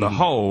length of the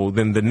hole,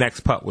 then the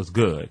next putt was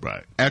good.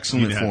 Right.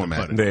 Excellent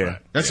format. Yeah.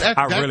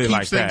 I really keeps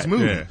like things that.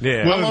 moving.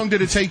 Yeah. How long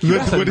did it take you?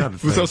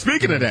 So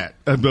speaking of that,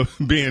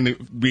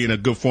 being a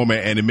good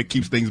format and it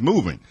keeps things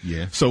moving.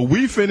 Yeah. So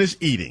we finished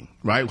eating,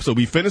 right? So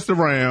we finished the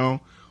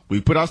round.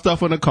 We put our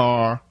stuff in the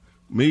car.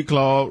 Me,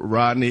 Claude,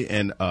 Rodney,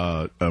 and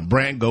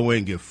Brant go in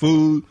and get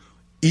food,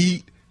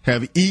 eat.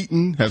 Have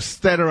eaten, have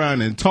sat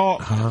around and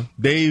talked.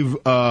 They've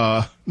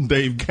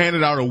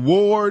handed out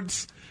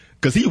awards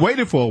because he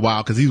waited for a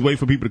while because he's waiting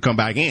for people to come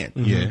back in.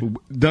 Yeah.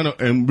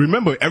 And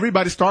remember,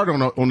 everybody started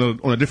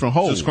on a different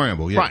hole. It's a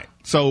scramble, yeah. Right.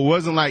 So it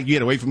wasn't like you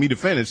had to wait for me to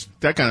finish,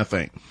 that kind of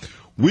thing.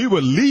 We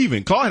were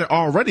leaving. Claude had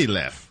already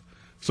left.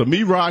 So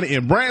me, Rodney,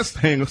 and Brant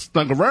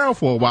stuck around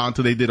for a while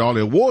until they did all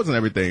the awards and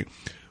everything.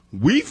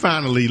 we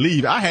finally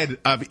leave. I've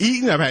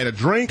eaten, I've had a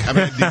drink, I've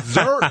had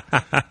dessert.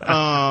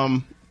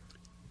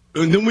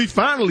 And then we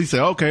finally say,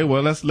 okay,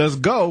 well, let's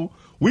go.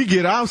 We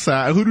get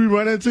outside. Who do we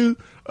run into?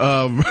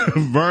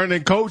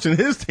 Vernon, coach, and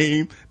his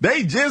team.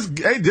 They just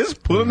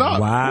pulling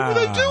up. Wow. What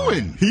are they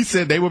doing? He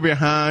said they were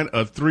behind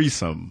a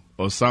threesome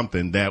or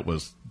something that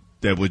would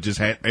just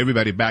had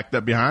everybody backed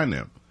up behind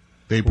them.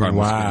 They probably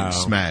was getting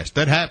smashed.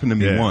 That happened to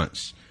me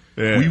once.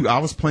 Yeah. I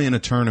was playing a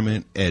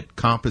tournament at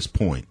Compass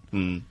Point.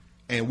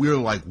 And we were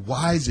like,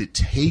 why is it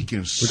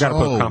taking so long? We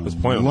got to put Compass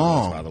Point on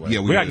this, by the way.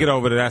 Yeah, we got to get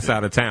over to that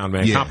side of town,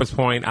 man. Yeah. Compass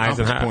Point,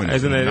 Eisenhower.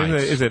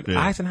 Is it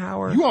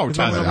Eisenhower? You always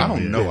talking about I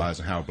don't know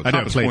Eisenhower, but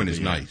Compass Point is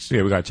nice.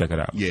 Yeah, we got to check it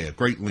out. Yeah,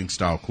 great link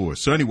style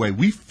course. So anyway,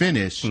 we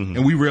finished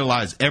and we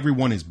realized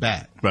everyone is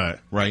back.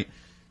 Right.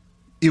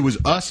 It was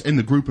us and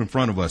the group in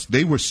front of us.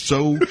 They were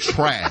so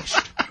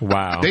trashed.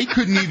 Wow. They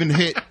couldn't even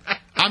hit.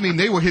 I mean,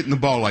 they were hitting the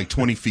ball like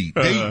 20 feet.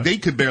 They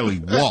could barely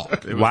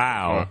walk.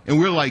 Wow. And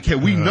we're like,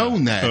 had we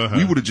known that,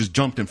 we would have just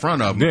jumped in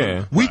front of them.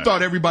 Yeah. We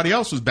thought everybody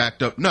else was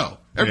backed up. No.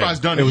 Everybody's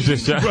done it. It was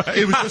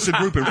just a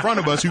group in front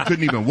of us who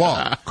couldn't even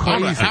walk. I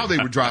don't know how they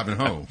were driving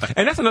home.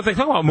 And that's another thing.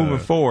 Talking about moving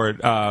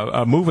forward,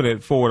 moving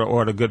it forward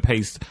or at a good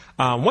pace.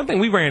 One thing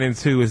we ran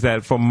into is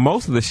that for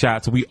most of the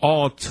shots, we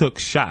all took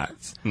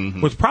shots,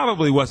 which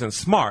probably wasn't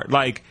smart.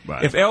 Like,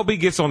 if LB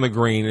gets on the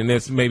green and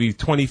it's maybe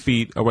 20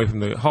 feet away from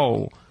the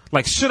hole,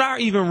 like, should I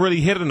even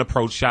really hit an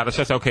approach shot? Or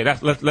should I say, okay,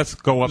 let's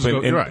go up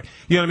and you know what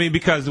I mean?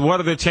 Because what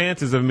are the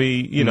chances of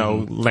me,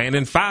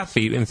 landing 5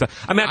 feet and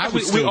stuff? I mean, I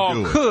think we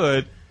all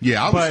could.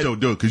 Yeah, I would still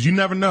do it because you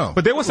never know.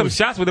 But there were some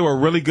shots where there were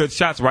really good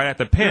shots right at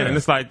the pin, and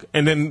it's like,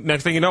 and then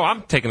next thing you know,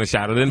 I'm taking a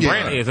shot, and then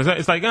Brant is.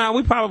 It's like,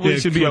 we probably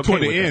should be okay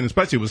toward the with end,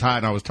 especially it was high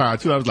and I was tired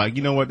too. I was like,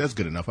 you know what, that's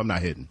good enough. I'm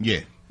not hitting.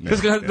 Yeah.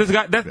 That's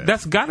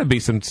got to be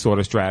some sort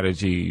of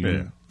strategy.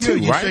 Too,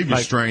 you save your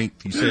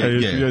strength.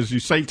 You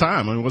save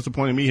time. I mean, what's the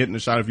point of me hitting the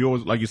shot if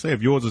yours, like you say,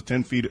 if yours is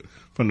 10 feet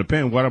from the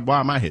pin, why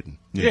am I hitting?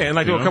 Yeah, and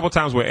like there were a couple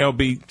times where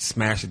LB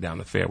smashed it down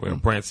the fairway, or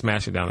Brant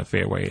smashed it down the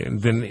fairway,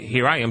 and then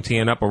here I am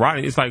teeing up a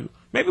Rodney. It's like,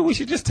 maybe we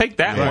should just take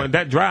that one,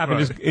 that drive, and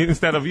just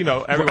instead of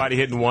everybody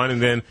hitting one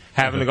and then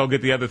having to go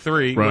get the other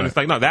three. When it's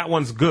like, no, that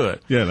one's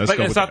good. Yeah, let's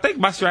go. And so I think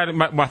my strategy,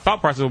 my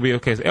thought process will be,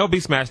 okay, so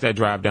LB smashed that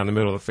drive down the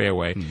middle of the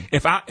fairway.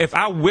 If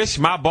I wish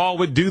my ball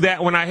would do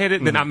that when I hit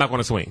it, then I'm not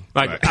going to swing.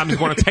 Like I'm just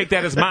going to take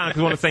that as mine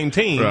because we're on the same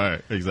team.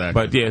 Right,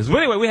 exactly. But so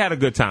anyway, we had a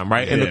good time,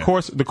 right? And the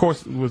course was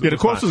the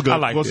course was good. I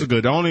liked the course was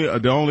good.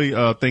 The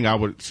only thing I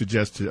would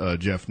suggest to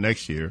Jeff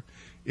next year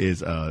is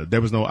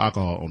there was no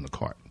alcohol on the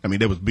cart. I mean,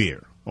 there was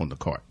beer on the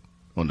cart.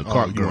 On the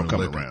cart girl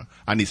coming around.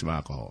 I need some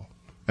alcohol.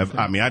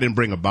 I mean, I didn't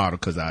bring a bottle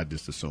because I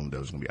just assumed there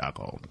was going to be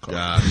alcohol in the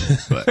car.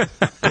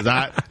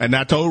 But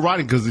I told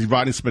Rodney because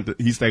Rodney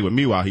he stayed with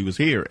me while he was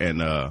here, and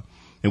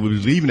we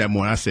was leaving that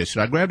morning. I said,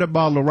 "Should I grab that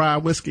bottle of rye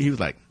whiskey?" He was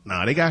like,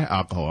 "Nah, they got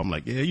alcohol." I'm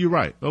like, "Yeah, you're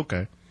right.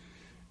 Okay."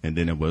 And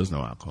then there was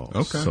no alcohol.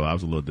 Okay. So I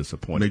was a little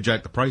disappointed. They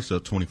jacked the price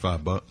up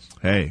 $25.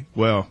 Hey,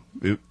 well,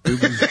 it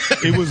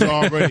was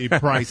already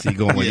pricey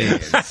going in.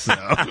 So.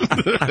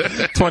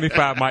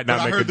 25 might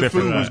not make a difference. The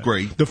food was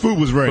great. The food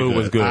was very good.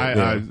 Was good.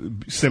 I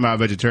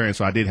semi-vegetarian,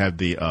 so I did have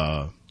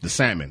the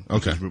salmon,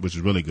 which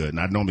is really good. And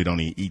I normally don't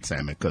eat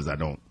salmon because I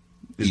don't.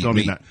 It's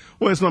normally not.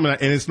 Well, it's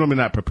normally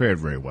not prepared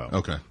very well.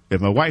 Okay. If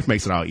my wife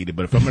makes it, I'll eat it.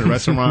 But if I'm in a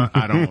restaurant,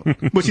 I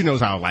don't. But she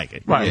knows how I like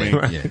it.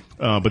 Right.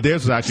 But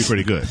theirs was actually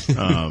pretty good.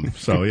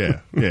 So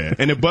yeah.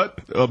 And but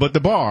the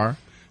bar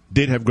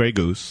did have Grey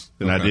Goose,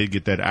 and I did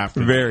get that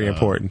after. Very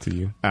important to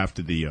you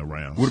after the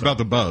round. What about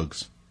the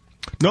bugs?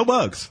 No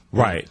bugs.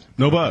 Right.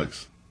 No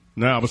bugs.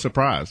 No, I was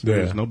surprised.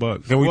 There was no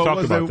bugs. And we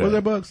talked about that. Was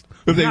there bugs?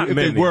 If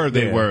they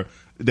were.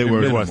 They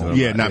were minimal.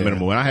 Not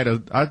minimal.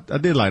 And I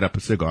did light up a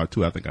cigar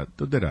too. I think I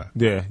did.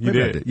 Yeah, you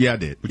did. Yeah, I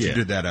did. But you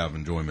did that out of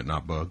enjoyment,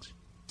 not bugs.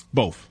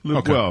 Both.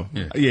 Okay. Well,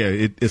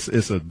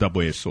 it's a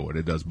double-edged sword.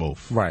 It does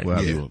both. Right.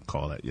 Whatever you would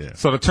call it. Yeah.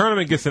 So the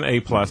tournament gets an A+.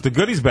 The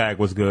goodies bag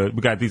was good. We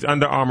got these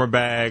Under Armour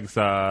bags,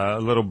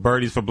 little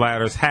birdies for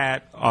bladders,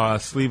 hat,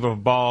 sleeve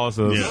of balls,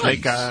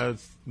 snake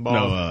eyes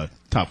balls. No,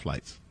 Top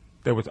Flights.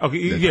 There was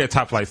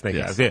Top Flight snake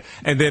eyes,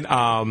 and then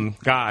a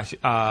bunch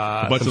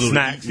of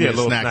snacks,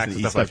 little snacks and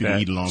stuff like that.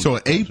 You eat along. So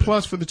an A+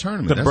 for the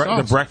tournament.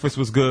 The breakfast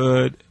was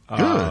good.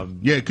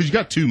 Good, because you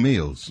got 2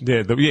 meals.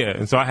 Yeah,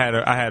 and so I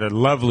had a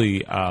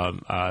lovely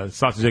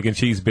sausage, egg, and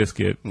cheese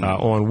biscuit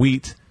on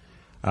wheat.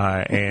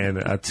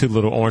 And 2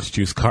 little orange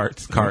juice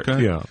carts.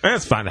 Okay. And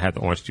it's fine to have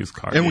the orange juice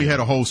cart. And we had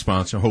a whole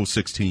sponsor, whole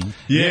 16.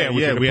 We had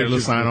a little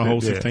sign on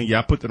whole 16. Yeah,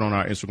 I put that on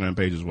our Instagram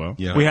page as well.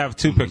 Yeah. We have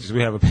 2 pictures.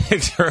 We have a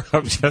picture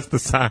of just the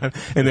sign,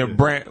 and then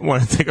Brant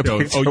wanted to take a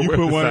picture. Oh, you with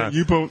put the one.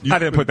 Sign. I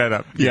didn't put that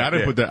up. Yeah, I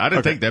didn't put that. I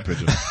didn't take that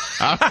picture.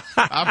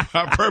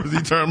 I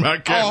purposely turned my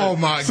camera. Oh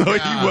my god! So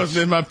he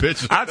wasn't in my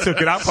picture. I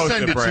took it. I'll post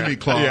send it Brant. to me,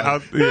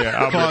 Claude.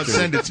 Claude,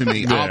 send it to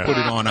me. I'll put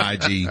it on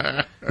IG.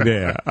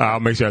 Yeah,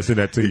 I'll make sure I send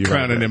that to you.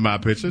 Crowning in my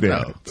picture. Yeah.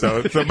 No.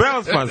 So that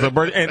was fun. So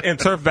and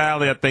Turf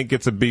Valley, I think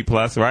it's a B+,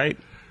 right?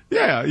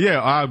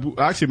 Yeah.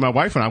 Actually, my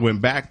wife and I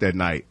went back that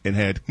night and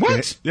had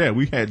what?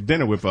 We had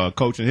dinner with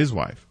Coach and his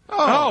wife.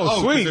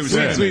 Sweet.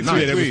 Yeah,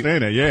 they were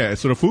staying there. Yeah.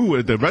 So the food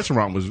at the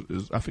restaurant was,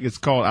 I think it's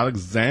called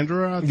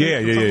Alexandra. I think, Yeah.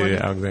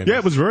 Alexandra. Yeah,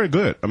 it was very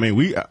good. I mean,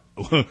 we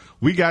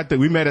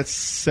met at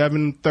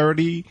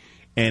 7:30.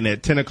 And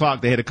at 10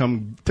 o'clock, they had to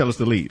come tell us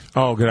to leave.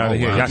 Oh, get out of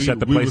here. Wow. Y'all shut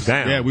the place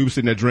down. Yeah, we were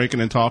sitting there drinking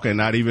and talking,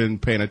 not even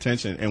paying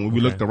attention. And when we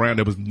looked around,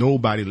 there was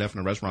nobody left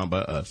in the restaurant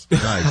but us.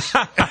 Nice.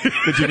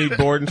 Did you need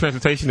board and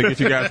transportation to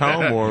get you guys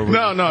home? Or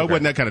No, it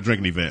wasn't that kind of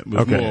drinking event.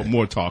 It was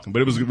more talking.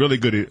 But it was really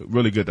good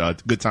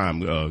good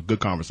time,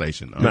 good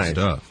conversation. Nice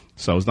stuff.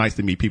 So it's nice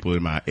to meet people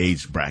in my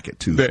age bracket,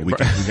 too. So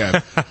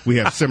we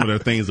have similar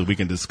things that we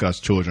can discuss,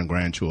 children,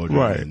 grandchildren,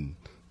 and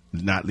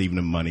not leaving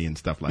them money and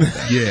stuff like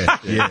that.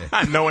 Yeah.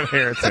 No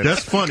inheritance.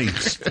 That's funny.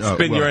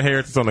 Spend your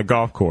inheritance on the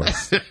golf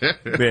course.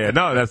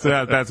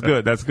 That's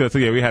good. That's good. So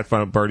yeah, we had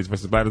fun with Birdies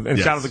versus Bladders. And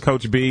shout out to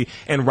Coach B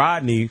and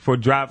Rodney for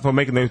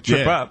making the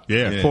trip up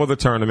for the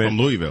tournament from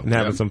Louisville and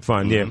having some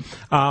fun. Mm-hmm.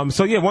 Yeah.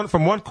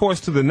 From one course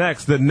to the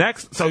next.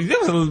 So there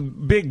was a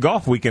big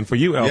golf weekend for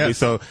you, LB. Yes.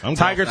 So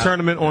Tiger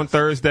tournament on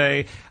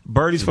Thursday,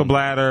 Birdies for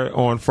Bladder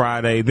on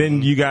Friday.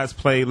 Then you guys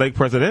played Lake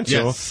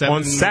Presidential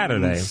on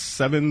Saturday.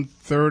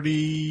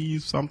 7:30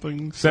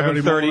 something.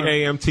 7:30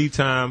 a.m. tee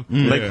time.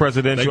 Lake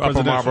Presidential,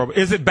 Upper Marlboro.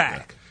 Is it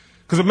back?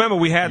 Because remember,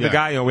 we had the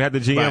guy on. We had the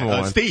GM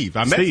on. Steve.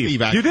 I met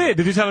Steve. You did?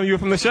 Did you tell him you were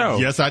from the show?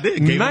 Yes, I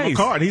did. Gave him a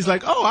card. He's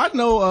like, "Oh, I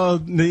know."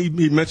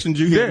 He mentioned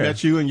you. He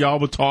met you, and y'all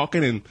were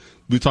talking, and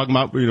we were talking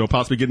about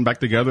possibly getting back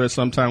together at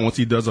some time once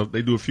he does.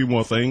 They do a few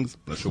more things.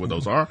 Not sure what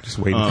those are. Just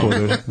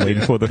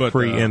waiting for the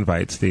free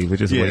invite, Steve. We're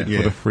just waiting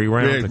for the free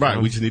round.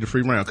 Right. We just need a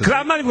free round. Because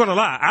I'm not even going to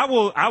lie.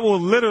 I will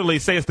literally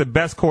say it's the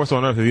best course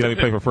on earth if you let me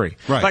play for free.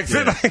 Right. Well,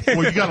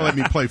 you got to let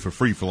me play for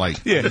free for a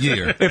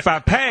year. If I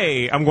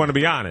pay, I'm going to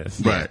be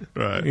honest. Right.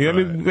 You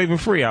let me play for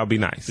free, I'll be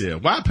nice. Yeah.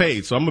 Well, I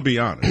paid, so I'm going to be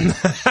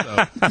honest.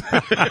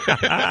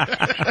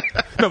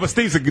 No, but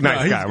Steve's a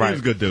nice guy, right? He's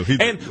a good dude.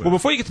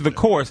 Before you get to the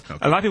course,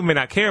 a lot of people may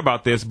not care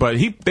about this, but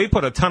they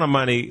put a ton of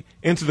money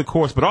into the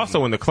course, but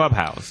also in the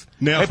clubhouse.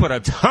 They put a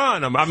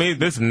ton of. I mean,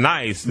 this is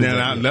nice.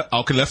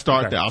 Let's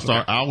start there.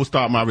 I will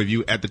start my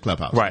review at the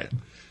clubhouse. Right.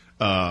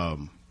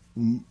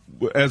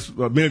 As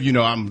many of you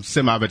know, I'm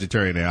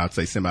semi-vegetarian now. I'd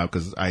say semi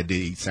because I did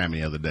eat salmon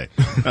the other day.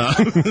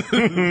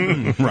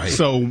 Right.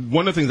 So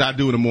one of the things I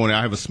do in the morning,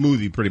 I have a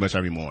smoothie pretty much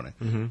every morning,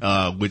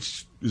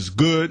 which is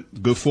good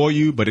for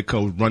you, but it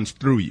runs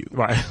through you.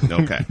 Right.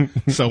 Okay.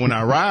 So when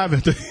I arrive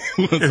at the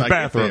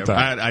bathroom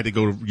time. I had to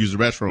go use the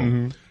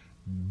restroom.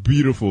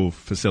 Beautiful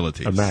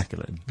facilities.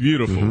 Immaculate.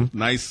 Beautiful.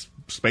 Nice.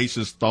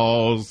 Spacious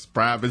stalls,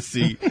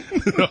 privacy,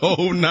 the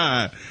whole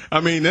nine.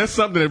 I mean, that's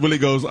something that really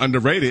goes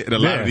underrated in a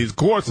lot of these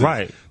courses.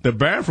 Right. The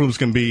bathrooms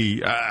can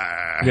be,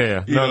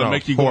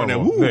 make you go in there.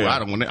 Ooh, I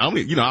don't want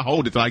to. I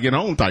hold it till I get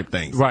home type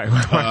things. Right.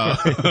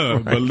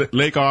 But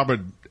Lake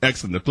Arbor,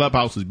 excellent. The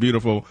clubhouse is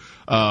beautiful.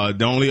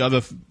 The only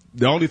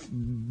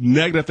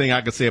negative thing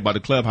I could say about the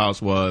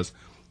clubhouse was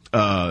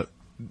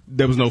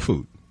there was no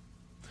food.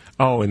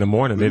 Oh, in the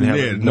morning they didn't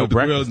have no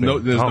breakfast.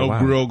 There's no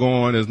grill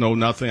going. There's no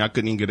nothing. I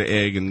couldn't even get an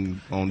egg on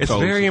toast. It's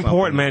very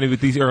important, man, with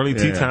these early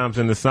tea times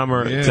in the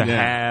summer to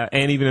have,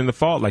 and even in the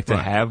fall, to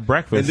have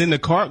breakfast. And then the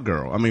cart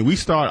girl. I mean,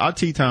 our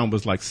tea time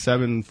was like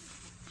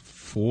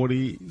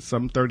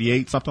 7:40,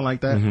 38, something like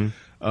that.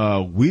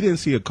 We didn't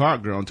see a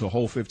cart girl until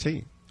hole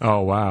 15. Oh,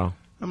 wow.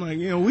 I'm like,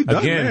 we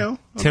done now.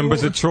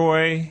 Timbers of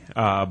Troy,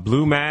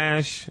 Blue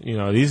Mash.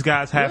 These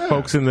guys have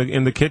folks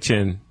in the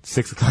kitchen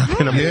 6 o'clock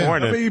in the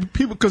morning. I mean,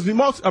 people, because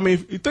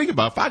if you think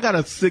about it, if I got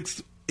a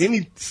 6,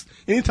 any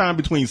time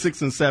between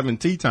 6 and 7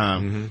 tea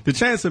time, the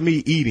chance of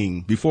me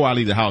eating before I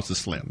leave the house is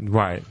slim.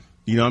 Right.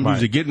 I'm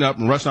usually getting up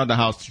and rushing out the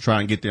house to try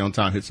and get there on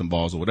time, hit some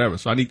balls or whatever.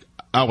 So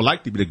I would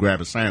like to be to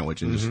grab a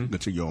sandwich and just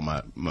continue on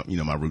my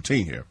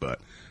routine here, but.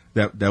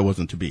 That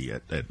wasn't to be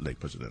at Lake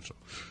Presidential.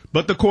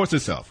 But the course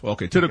itself,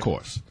 to the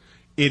course.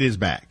 It is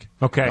back.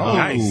 Okay,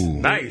 nice.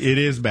 It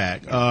is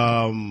back.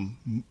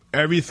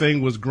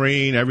 Everything was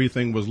green.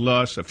 Everything was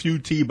lush. A few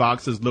tee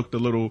boxes looked a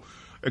little,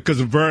 because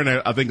of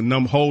Vernon, I think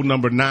hole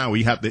number 9,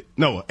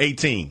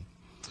 18.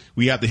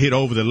 We have to hit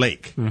over the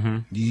lake.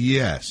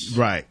 Yes.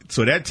 Right.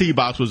 So that tee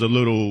box was a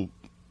little,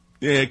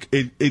 it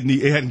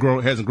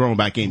hasn't grown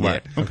back in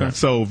yet. Okay.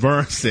 So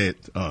Vern said,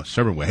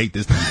 Sherman would hate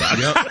this tee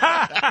box.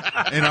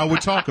 And I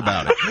would talk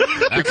about it.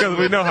 Because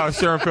we know how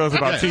Sherman feels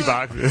about tee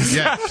boxes.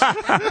 Yes.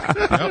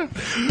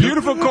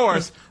 Beautiful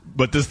course.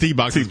 But this tee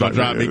box is going to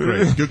drive me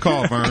crazy. Good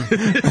call, Vern.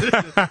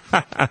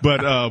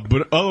 But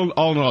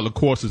all in all, the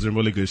course is in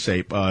really good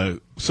shape.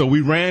 So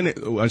he ran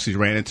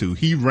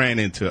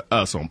into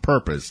us on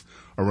purpose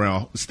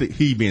around,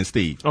 he being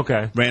Steve.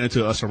 Okay. Ran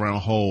into us around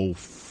hole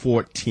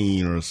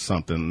 14 or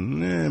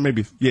something.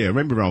 Maybe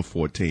around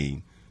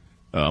 14.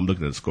 I'm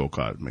looking at the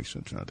scorecard to make sure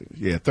I'm trying to think.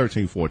 Yeah,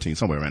 13-14,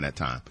 somewhere around that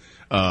time.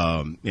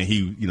 And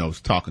he,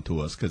 was talking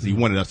to us because he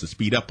wanted us to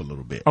speed up a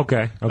little bit.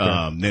 Okay.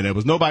 Then there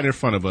was nobody in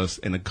front of us,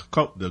 and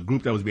the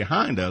group that was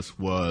behind us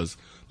was,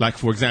 like,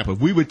 for example,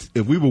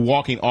 if we were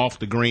walking off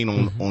the green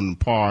on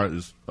par,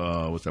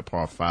 what's that,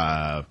 par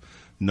 5,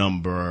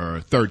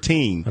 number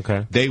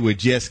 13, they were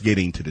just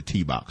getting to the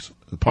tee box.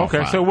 Par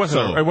 5. So it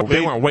wasn't,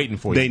 they weren't waiting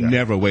for you. They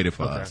never waited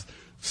for us.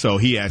 So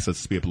he asked us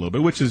to speed up a little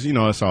bit, which is,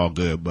 it's all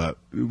good. But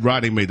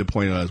Rodney made the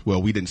point of us,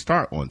 well, we didn't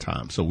start on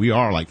time. So we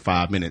are like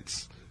 5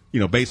 minutes,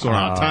 based on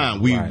our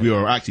time, we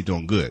are actually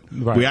doing good.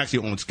 Right. We're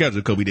actually on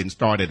schedule because we didn't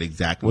start at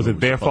exactly. Was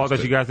it their fault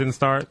that you guys didn't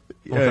start?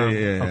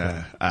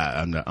 Yeah.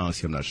 I'm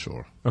not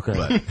sure. Okay.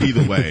 But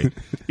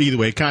either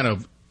way, kind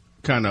of,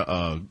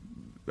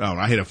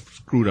 I hit a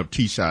screwed up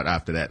tee shot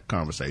after that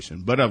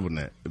conversation. But other than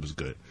that, it was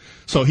good.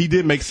 So he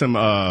did make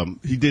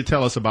he did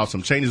tell us about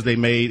some changes they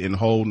made in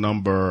hole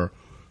number,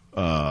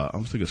 I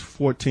think it's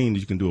 14.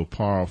 You can do a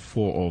par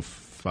 4 or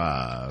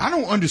 5. I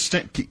don't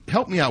understand.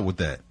 Help me out with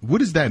that. What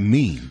does that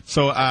mean?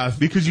 So,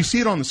 because you see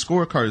it on the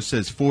scorecard, it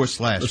says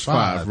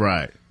 4/5.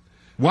 Right.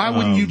 Why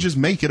wouldn't you just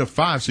make it a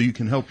 5 so you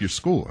can help your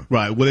score?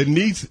 Right. Well,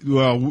 Rodney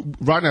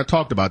and I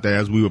talked about that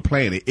as we were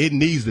playing it. It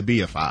needs to be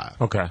a 5.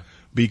 Okay.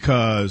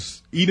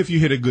 Because even if you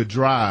hit a good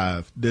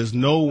drive, there's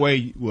no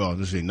way,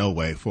 there's no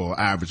way for an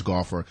average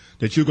golfer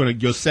that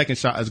your second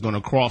shot is going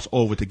to cross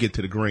over to get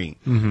to the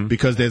green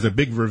because there's a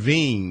big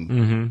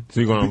ravine. So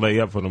you're going to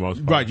lay up for the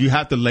most part. Right. You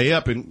have to lay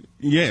up and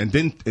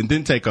then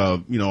take a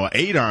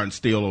 8-iron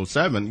steel or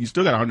 7. You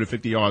still got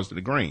 150 yards to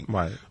the green.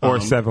 Right. Or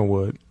a 7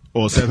 wood.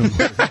 Or 7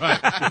 wood.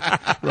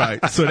 Right.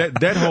 So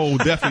that hole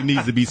definitely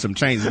needs to be some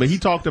changes. But he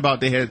talked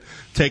about they had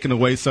taken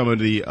away some of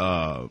the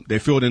they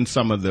filled in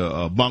some of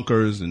the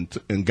bunkers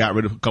and got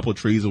rid of a couple of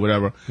trees or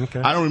whatever. Okay.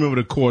 I don't remember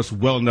the course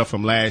well enough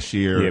from last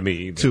year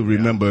to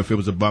remember if it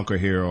was a bunker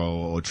here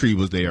or a tree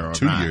was there or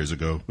 2 not. years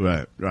ago.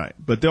 Right.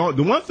 But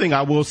the one thing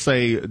I will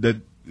say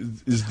that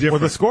is different. Well,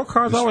 the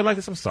scorecards always like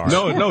this. I'm sorry.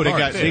 No, they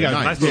got a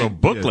nice little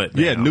booklet.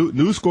 Yeah, new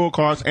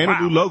scorecards and a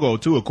new logo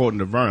too, according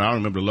to Vern. I don't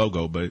remember the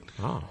logo, but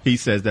he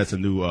says that's a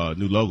new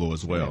logo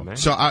as well. Yeah,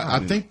 so I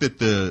think that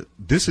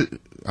this is.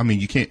 I mean,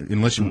 you can't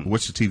unless you.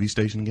 What's the TV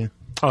station again?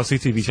 Oh,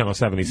 CTV channel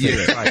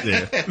 76. Yeah, right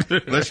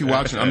there. Unless you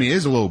watch it. I mean, it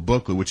is a little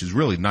booklet, which is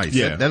really nice.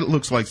 Yeah. That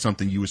looks like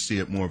something you would see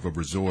at more of a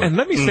resort. And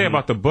let me say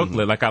about the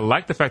booklet, like I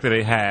like the fact that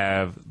they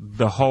have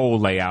the whole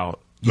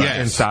layout.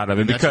 Inside of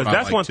it, because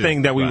that's one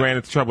thing that we ran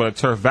into trouble at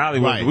Turf Valley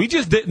with. We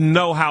just didn't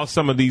know how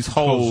some of these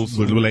holes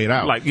were laid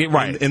out.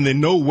 And then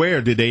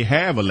nowhere did they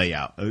have a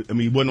layout. I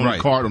mean, it wasn't on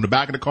the card, on the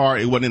back of the car.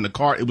 It wasn't in the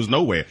car. It was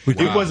nowhere.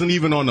 It wasn't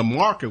even on the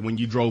marker when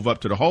you drove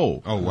up to the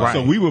hole. Oh, wow.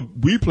 So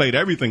we played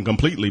everything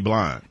completely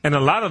blind. And a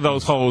lot of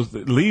those holes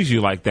leaves you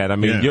like that. I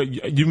mean,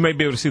 you may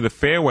be able to see the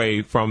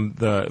fairway from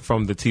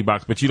the tee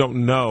box, but you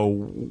don't know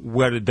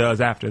what it does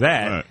after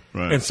that.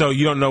 Right. And so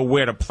you don't know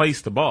where to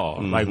place the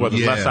ball, like whether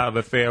the left side of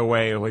the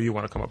fairway or whether you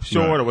want to come up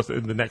short or what's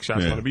the next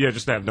shot's going to be. You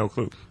just have no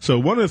clue. So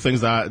one of the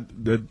things that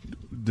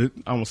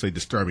I won't say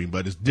disturbing,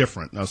 but it's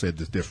different. I'll say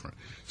it's different.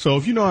 So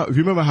if you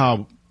remember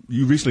how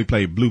you recently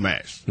played Blue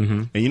Mash,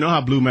 and you know how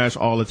Blue Mash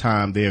all the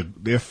time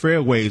their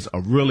fairways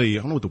are really,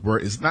 I don't know what the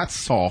word is, not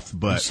soft,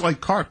 but it's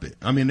like carpet.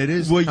 I mean, it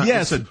is. Well,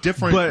 yes, it's a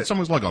different. It's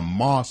almost like a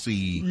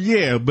mossy.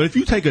 Yeah, but if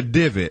you take a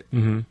divot,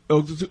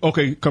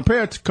 okay,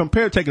 compare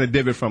taking a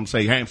divot from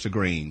say Hampshire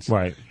Greens,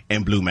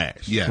 and Blue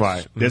Mash,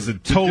 right. There's a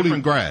totally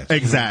different grass.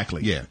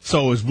 Exactly. Yeah.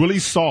 So it's really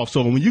soft.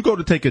 So when you go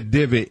to take a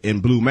divot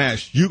in Blue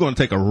Mash, you're going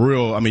to take you're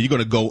going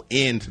to go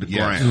into the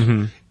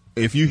ground.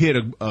 If you hit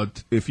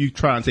if you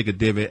try and take a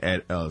divot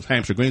at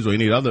Hampshire Greens or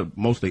any other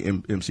mostly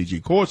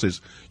MCG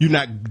courses, you're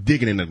not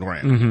digging in the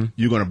ground.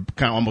 You're going to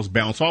kind of almost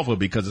bounce off of it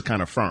because it's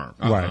kind of firm.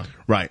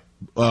 Right.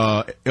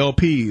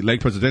 LP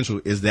Lake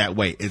Presidential is that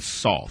way. It's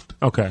soft.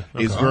 Okay.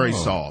 It's very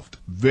soft,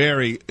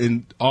 very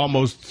and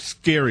almost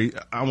scary.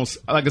 Almost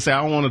like I say,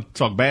 I don't want to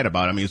talk bad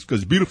about it. I mean, it's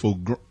because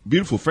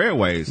beautiful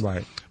fairways.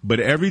 Right. But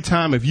every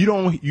time, if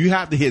you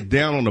have to hit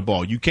down on the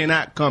ball. You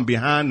cannot come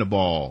behind the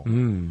ball.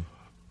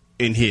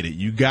 And hit it.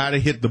 You got to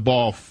hit the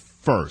ball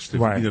first.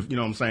 Right. You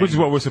know what I'm saying? Which is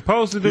what we're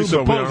supposed to do,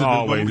 but we don't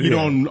always. You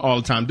don't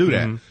all the time do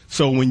that.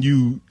 So when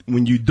you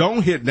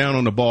don't hit down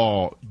on the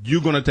ball,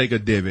 you're going to take a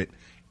divot,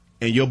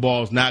 and your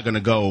ball's not going to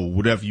go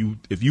whatever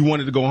if you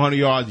wanted to go 100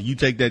 yards and you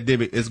take that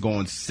divot, it's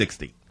going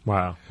 60.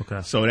 Wow.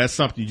 Okay. So that's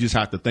something you just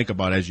have to think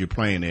about as you're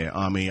playing there.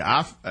 I mean,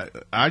 I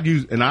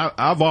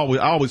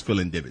always fill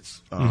in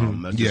divots.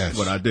 That's just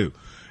what I do.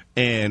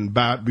 And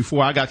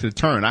before I got to the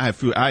turn,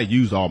 I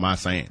used all my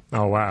sand.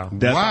 Oh, wow.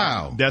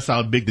 That's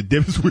how big the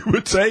divots we were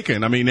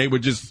taking. I mean, they were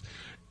just,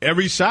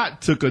 every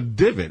shot took a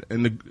divot.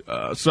 And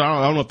so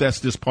I don't know if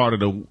that's just part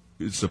of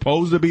it's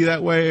supposed to be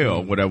that way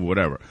or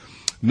whatever.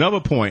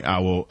 Another point I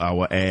will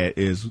add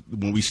is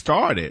when we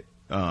started,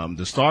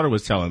 the starter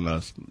was telling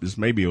us, this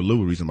may be a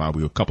little reason why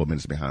we were a couple of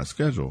minutes behind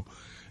schedule,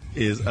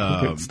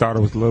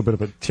 starter was a little bit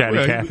of a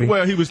chatty Cathy.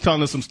 Well, he was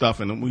telling us some stuff,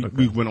 and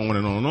we went on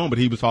and on and on. But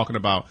he was talking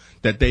about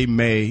that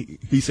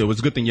he said, well, it's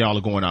a good thing y'all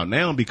are going out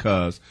now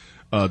because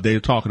they're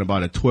talking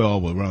about at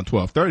 12 or around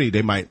 12:30,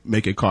 they might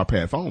make it car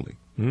path only.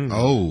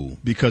 Oh,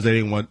 because they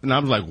didn't want. And I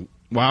was like,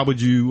 why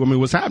would you? I mean,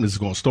 what's happening? Is it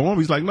going to storm?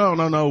 He's like,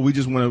 no. We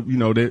just want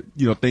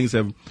to, things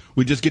have.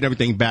 We just get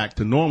everything back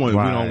to normal. And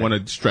we don't want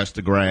to stress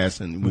the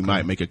grass, and we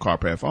might make it car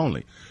path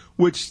only.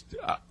 Which,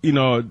 I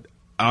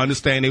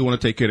understand they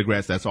want to take care of the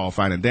grass. That's all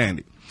fine and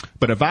dandy.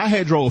 But if I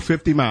had drove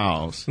 50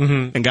 miles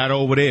and got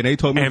over there and they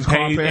told me and it was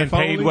car path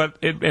only, paid what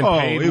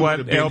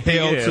LP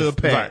is. To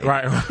pay.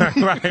 Right.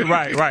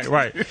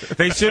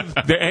 They should.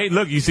 Hey,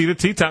 look, you see the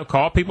T-top,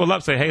 call people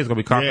up, say, hey, it's going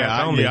to be car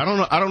path only.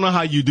 Yeah, I don't know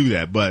how you do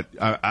that, but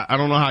I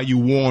don't know how you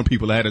warn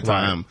people ahead of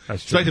time. Right.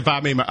 Especially if I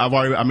made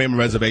my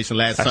reservation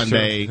last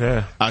Sunday.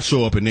 Yeah. I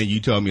show up and then you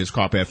tell me it's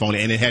car path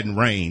only, and it hadn't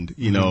rained.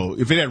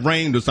 If it had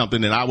rained or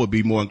something, then I would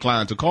be more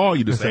inclined to call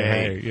you to say,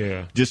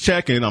 hey, just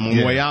checking. I'm on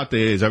my way out there.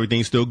 Is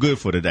everything still good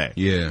for today?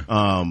 Yeah.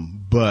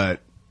 But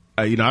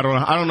I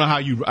don't know how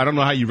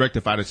you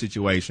rectify the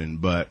situation,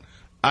 but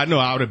I know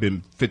I would have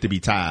been fit to be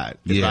tied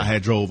if I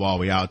had drove all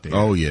the way out there.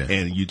 Oh yeah.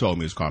 And you told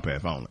me it's car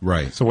path only.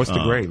 Right. So what's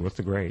the grade?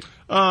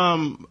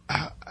 I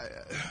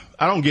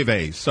don't give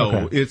A's,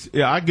 so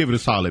I give it a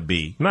solid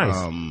B.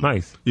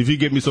 Nice. If you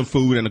give me some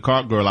food and the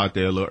cart girl out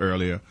there a little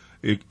earlier,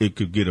 it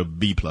could get a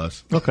B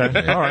plus. Okay.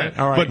 All right.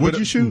 But what'd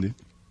you shoot?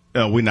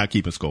 We're not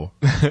keeping score.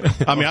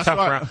 I mean, I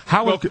started.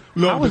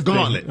 The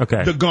gauntlet.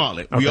 Okay. The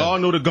gauntlet. We all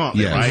know the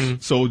gauntlet, right? Mm-hmm.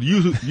 So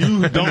you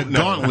don't know.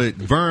 Gauntlet.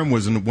 Vern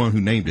was the one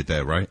who named it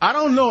that, right? I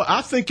don't know.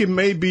 I think it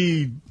may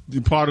be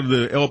part of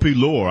the LP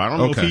lore. I don't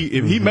know if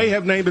he may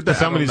have named it that.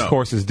 Some of these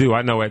courses do.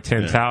 I know at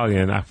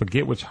Tentalion, I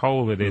forget which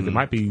hole it is. It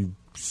might be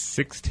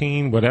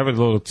 16, whatever the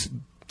little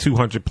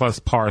 200 plus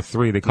par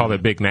 3. They call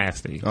it Big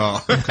Nasty.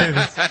 Oh. We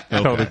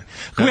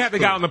had the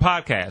guy on the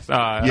podcast.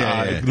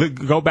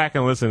 Go back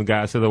and listen,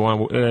 guys, to the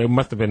one. It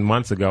must have been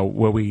months ago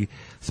where we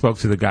spoke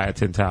to the guy at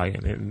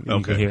Tentalion, and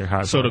you can hear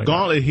how. So the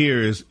gauntlet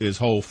here is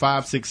hole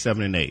 5, 6,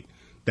 7, and 8.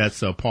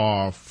 That's a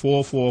par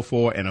 4, 4,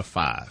 4, and a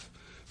 5.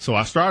 So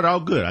I started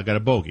out good. I got a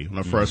bogey on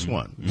the first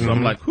one. So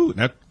I'm like, whew,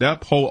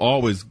 that hole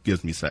always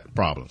gives me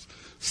problems.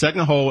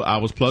 Second hole, I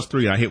was plus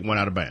 3. I hit one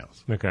out of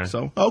bounds. Okay.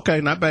 So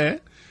not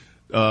bad.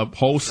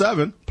 Hole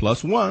 7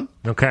 plus 1.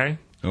 Okay.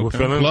 We're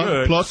feeling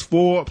good. Plus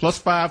 4, plus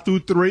 5 through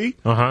 3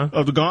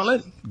 of the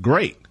gauntlet.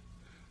 Great.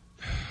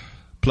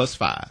 Plus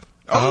 5.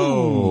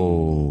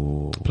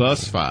 Oh.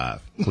 Plus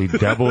 5. We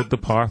doubled the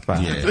par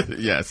 5. Yeah.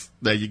 Yes.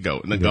 There you go.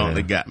 And the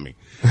gauntlet got me.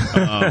 So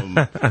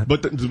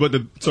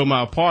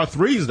my par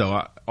 3s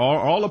though,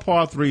 all the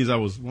par 3s, I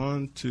was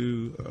 1,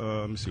 2.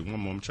 Let me see. One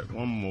more. I'm checking.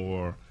 One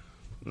more.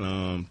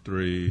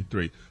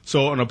 3.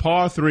 So on the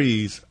par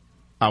 3s,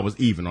 I was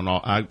even on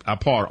all. I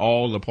parred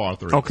all the par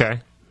 3s. Okay.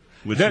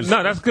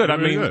 That's good.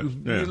 Really I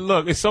mean,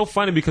 look, it's so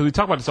funny because we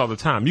talk about this all the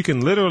time. You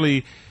can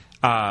literally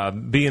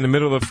be in the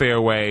middle of the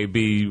fairway,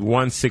 be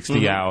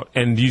 160 out,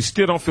 and you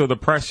still don't feel the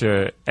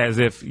pressure as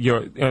if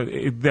you're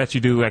that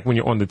you do like when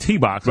you're on the tee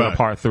box on a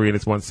par 3 and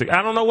it's 160.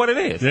 I don't know what it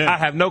is. Yeah. I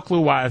have no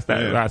clue why it's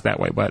that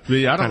way. But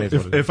I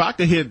don't. If I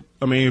could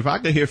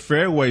hit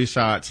fairway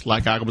shots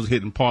like I was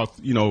hitting par,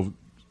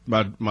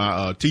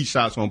 my tee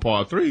shots on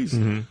par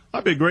 3s,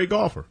 I'd be a great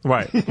golfer.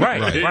 Right. For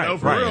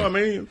real, I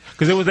mean,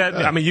 because it was that.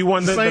 I mean, you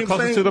won the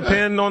closest to the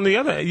pin on the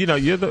other.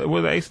 You're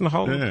the ace in the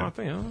hole. Yeah.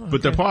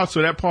 But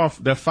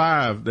that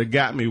 5 that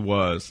got me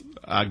was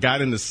I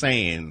got in the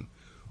sand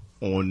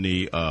on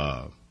the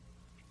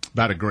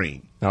by the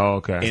green. Oh,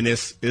 okay. And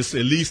it's at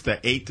least an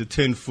 8 to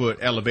 10 foot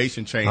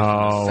elevation change from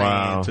the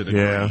sand to the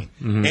green,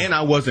 and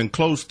I wasn't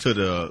close to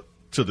the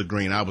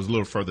green. I was a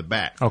little further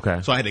back.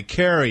 Okay. So I had to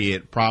carry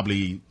it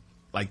probably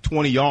like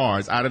 20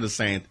 yards out of the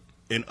sand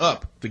and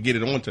up to get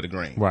it onto the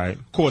green. Right.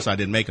 Of course, I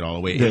didn't make it all the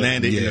way. It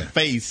landed in the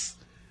face.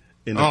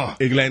 It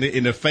landed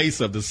in the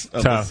face of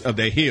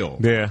the hill.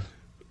 Yeah.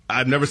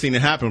 I've never seen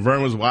it happen.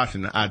 Vern was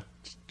watching. I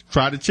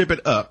tried to chip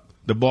it up.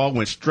 The ball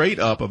went straight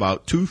up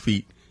about 2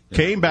 feet,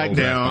 came back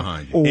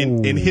down,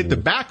 and hit the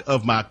back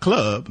of my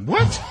club.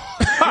 What?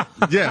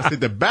 Yes,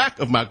 hit the back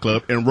of my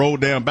club and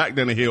rolled back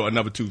down the hill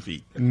another 2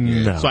 feet.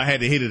 No. So I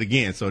had to hit it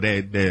again. So there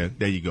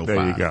you go. There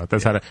 5. you go.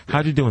 That's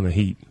how'd you do in the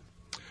heat?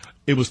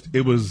 It was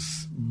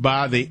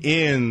by the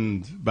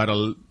end, by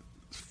the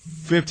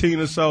 15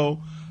 or so,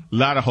 a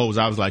lot of holes.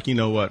 I was like, you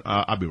know what?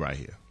 I'll be right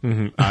here.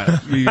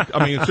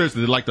 I mean,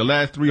 seriously, like the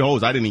last 3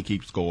 holes, I didn't even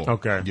keep score.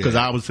 Okay. Because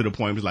I was to the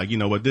point, it was like, you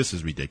know what? This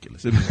is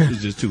ridiculous. It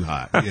was just too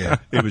hot.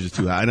 It was just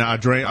too hot. And I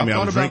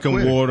was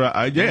drinking water.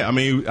 I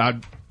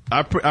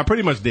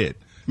pretty much did.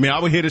 I mean, I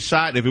would hit a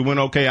shot. If it went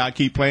okay, I'd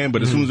keep playing.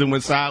 But as soon as it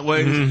went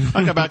sideways,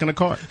 I got back in the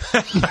cart.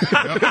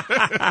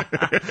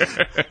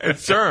 And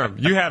Sherm,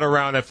 you had a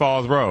round at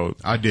Falls Road.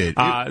 I did.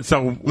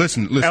 So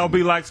listen.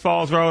 LB likes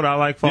Falls Road. I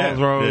like Falls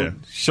Road. Yeah.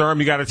 Sherm,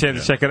 you got a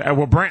chance to check it out.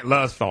 Well, Brant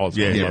loves Falls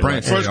Road. Yeah.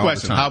 Brant. First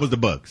question: how was the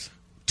Bugs?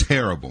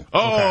 Terrible.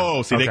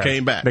 Oh, see, they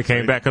came back. They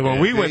came back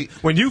because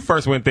when you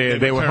first went there,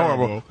 they were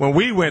horrible. When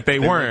we went, they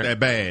weren't that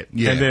bad.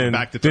 Yeah. And then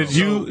back to did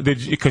you?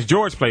 Because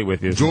George played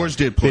with you. George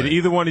did play. Did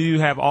either one of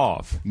you have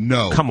off?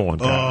 No. Come on,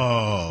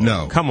 guys.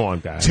 No. Come on,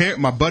 guys.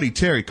 My buddy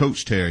Terry,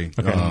 Coach Terry,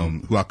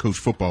 who I coach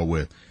football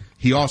with,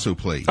 He also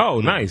played. Oh,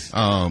 nice.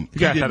 You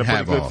guys had a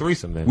pretty good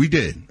threesome then. We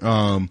did.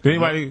 Did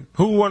anybody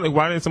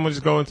why didn't someone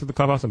just go into the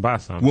clubhouse and buy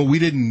some? Well, we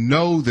didn't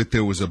know that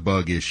there was a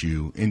bug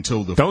issue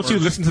until the Don't you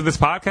listen to this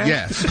podcast?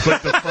 Yes,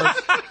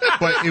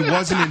 but it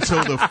wasn't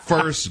until the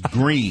first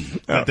green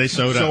that they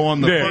showed up. So on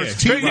the first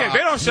tee box. Yeah, they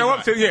don't show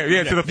up to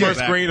the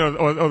first green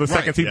or the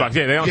second tee box.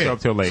 Yeah, they don't show up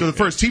till late. So the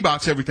first tee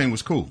box, everything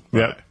was cool.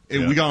 Yeah.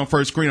 We got on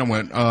first screen. I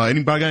went,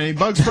 anybody got any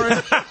bugs,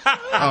 friend?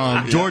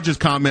 George's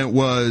comment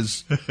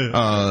was,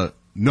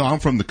 no, I'm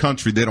from the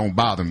country. They don't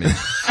bother me.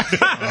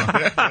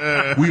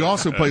 We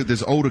also played with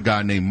this older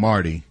guy named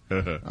Marty.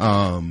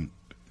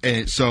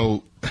 And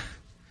so,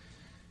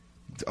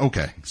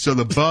 okay. So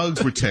the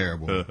bugs were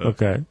terrible.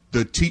 Okay.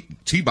 The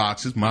tee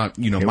boxes, my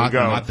thing,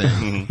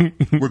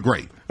 were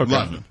great. Okay.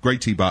 Love them.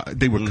 Great tee box.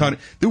 They were cutting.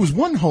 There was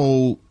one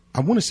hole, I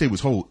want to say it was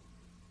hole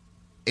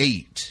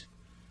 8.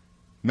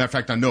 Matter of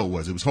fact, I know it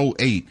was. It was hole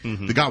 8.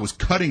 Mm-hmm. The guy was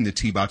cutting the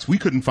tee box. We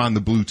couldn't find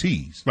the blue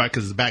tees. Right,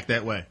 because it's back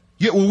that way.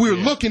 Yeah, well, we were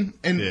looking,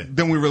 and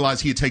then we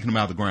realized he had taken them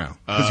out of the ground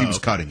because he was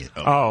cutting it.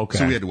 Oh, okay.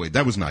 So we had to wait.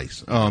 That was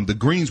nice. The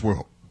greens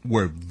were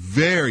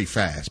very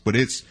fast, but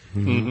it's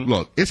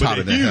look, it's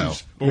hotter than hell.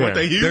 But weren't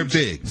they huge? They're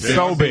big.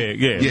 So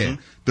big, yeah. Yeah.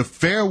 The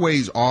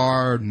fairways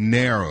are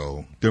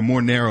narrow. They're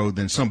more narrow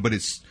than some, but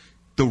it's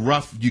the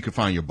rough you can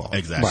find your ball.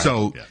 Exactly.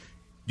 So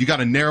you got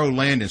a narrow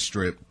landing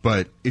strip,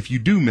 but if you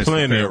do miss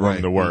plenty the fairway, of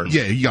room to work.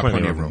 Yeah, you got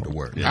plenty of room to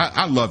work. Yeah.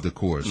 I love the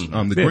course.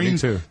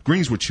 The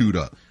greens were chewed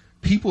up.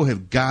 People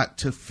have got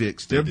to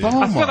fix their ball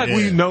marks. I feel like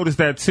we noticed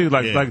that too.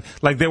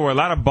 Like there were a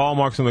lot of ball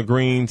marks on the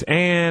greens,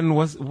 and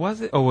was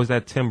it, or was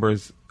that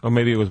Timbers, or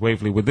maybe it was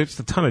Waverly, with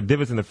just a ton of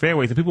divots in the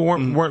fairways, and people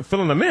weren't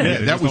filling them in. Yeah,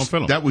 that was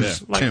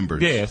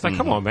Timbers. Yeah, it's like,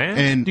 come on, man.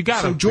 And you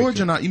got so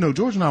George and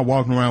I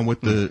walking around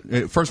with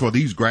the first of all,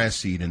 these grass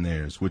seed in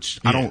theirs,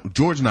 which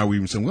George and I were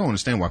even saying we don't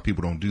understand why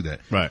people don't do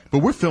that. Right. But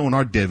we're filling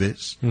our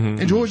divots,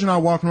 and George and I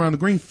walking around the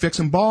green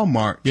fixing ball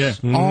marks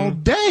all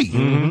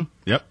day.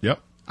 Yep.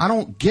 I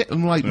don't get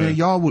them. Like, man,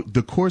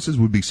 the courses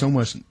would be so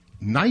much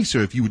nicer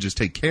if you would just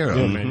take care of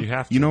them. Man, you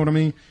have to. You know what I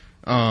mean?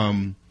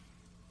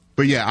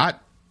 But yeah,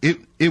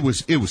 it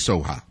was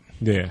so hot.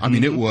 Yeah. I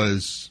mean, it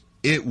was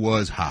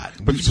hot.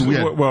 But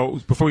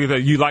well, before you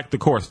you like the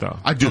course though?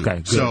 I do.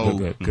 Okay,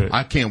 good.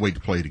 I can't wait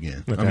to play it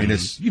again. Okay. I mean,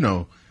 it's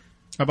How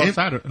about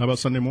Saturday? How about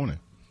Sunday morning?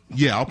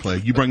 Yeah, I'll play.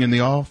 You bring in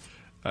the off?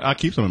 I'll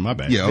keep some in my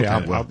bag. Yeah,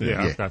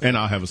 okay. And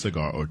I'll have a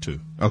cigar or two.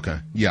 Okay.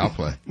 Yeah, I'll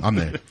play. I'm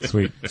there.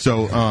 Sweet.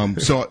 So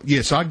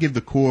I give the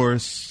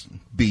course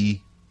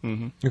B.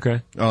 Mm-hmm.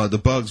 Okay. The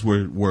bugs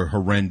were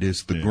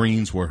horrendous. The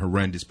greens were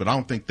horrendous. But I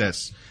don't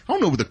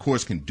know what the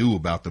course can do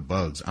about the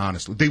bugs,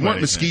 honestly. They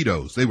weren't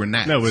mosquitoes. They were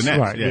gnats. No, gnats.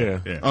 Right,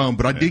 yeah.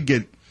 But I did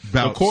get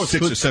about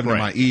 6 or 7 in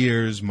my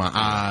ears, my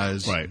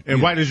eyes. Right.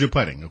 And white is your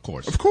putting, of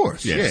course. Of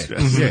course. Yes.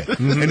 Yeah.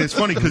 And it's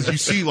funny because you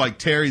see like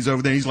Terry's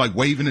over there. He's like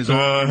waving his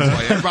arms.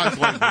 Like, everybody's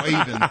like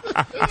waving.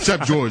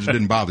 Except George. It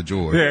didn't bother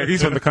George. Yeah,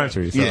 he's from the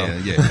country. So. Yeah.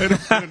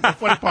 And the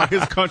funny part,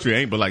 his country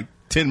ain't but like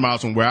 10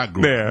 miles from where I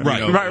grew up.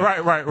 Yeah.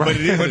 Right.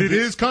 But it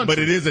is country. But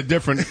it is a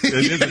different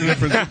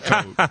zip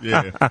code.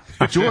 Yeah.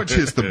 George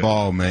hits the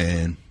ball,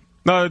 man.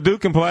 No, the dude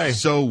can play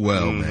so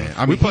well, man.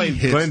 I mean, we played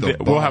Glendale.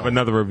 We'll have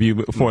another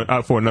review for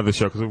another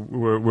show because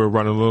we're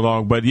running a little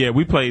long. But yeah,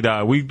 we played.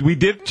 We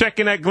did check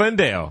in at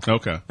Glendale.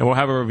 Okay, and we'll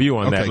have a review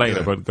on that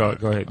later. Good. But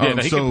go ahead.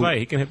 Yeah, he can play.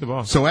 He can hit the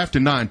ball. So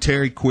after 9,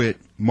 Terry quit.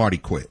 Marty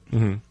quit.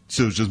 Mm-hmm.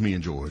 So it was just me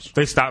and George.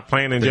 They stopped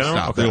playing in general.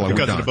 Stopped. Okay.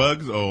 Because of the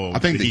bugs, or I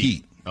think the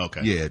heat. Okay.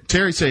 Yeah,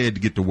 Terry said he had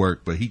to get to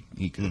work, but he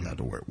could have got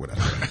to work without.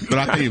 But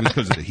I think it was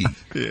because of the heat.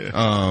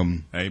 Yeah.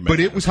 But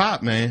it was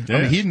hot, man. Yeah.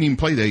 I mean, he didn't even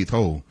play the 8th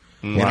hole.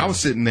 Wow. And I was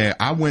sitting there.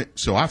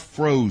 I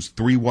froze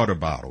 3 water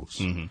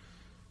bottles,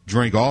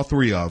 drank all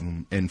 3 of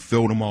them, and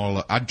filled them all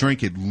up. I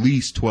drank at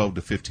least 12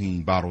 to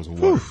 15 bottles of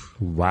water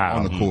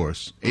on the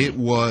course. It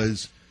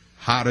was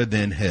hotter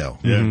than hell.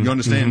 Yeah. You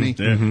understand me?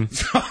 Yeah.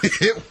 So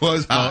it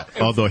was hot.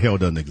 Although hell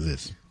doesn't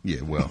exist.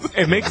 Yeah, well,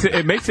 it makes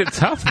it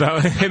tough though.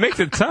 It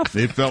makes it tough.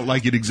 It felt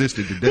like it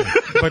existed today.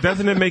 But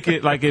doesn't it make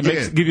it like give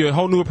you a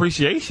whole new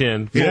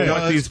appreciation for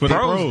what these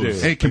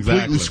pros do? It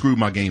completely screwed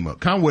my game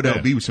up. Kind of what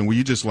LB was saying, where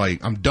you're just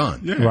like, I'm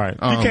done. Yeah. Right.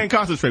 You can't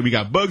concentrate. We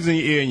got bugs in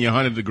your ear and you're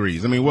 100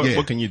 degrees. I mean,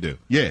 what can you do?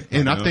 Yeah,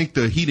 and I think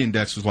the heat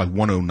index was like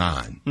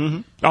 109. Mm-hmm.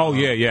 Oh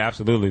yeah,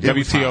 absolutely.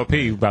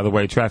 WTOP, by the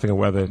way, traffic and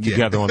weather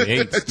together on the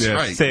 8th. That's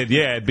right. Said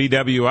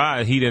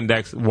BWI heat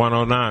index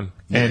 109.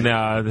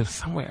 Yeah. And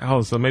somewhere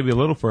else, so maybe a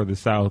little further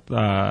south,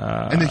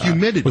 and the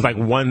humidity was like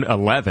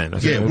 111.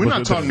 Yeah, we're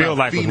not talking about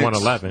like Phoenix,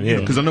 was 111. Yeah,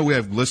 because I know we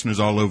have listeners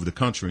all over the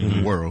country and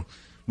the world.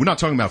 We're not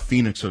talking about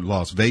Phoenix or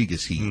Las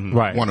Vegas heat.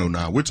 Right,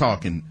 109. We're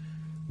talking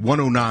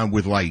 109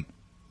 with like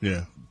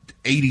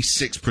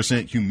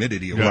 86%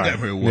 humidity or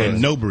whatever it was.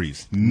 And no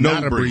breeze.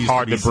 No breeze.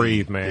 Hard to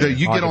breathe, man.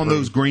 You get on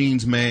those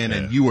greens, man,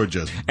 and you are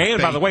just.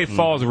 And by the way,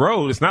 Falls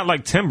Road, it's not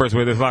like Timbers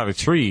where there's a lot of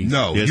trees.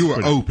 No, you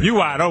are open. You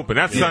wide open.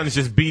 That sun is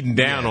just beating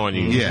down on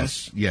you.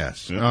 Yes.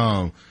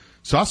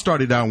 So I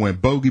started out and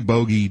went bogey,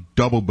 bogey,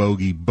 double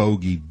bogey,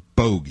 bogey,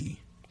 bogey.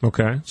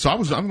 Okay. So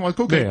I'm like,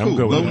 okay, cool.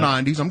 Low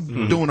 90s.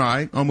 I'm doing all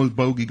right. Almost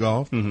bogey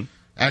golf.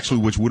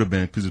 Actually, which would have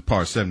been, because it's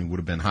par 70, would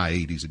have been high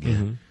 80s again.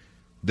 Mm-hmm.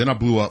 Then I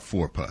blew up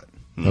 4-putt.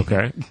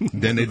 Okay.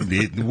 Then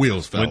the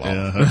wheels fell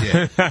off.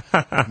 Yeah.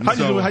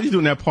 How you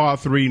doing that par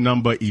 3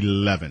 number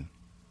 11?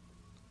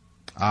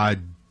 I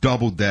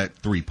doubled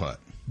that 3-putt.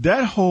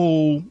 That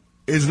hole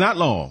is not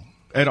long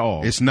at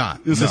all. It's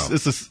not. It's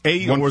a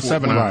 8 or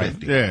 7 right.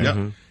 Yeah. Yep.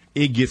 Mm-hmm.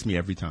 It gets me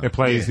every time. It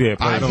plays, yeah.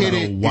 I hit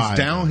it. It's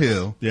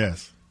downhill.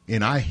 Yes.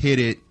 And I hit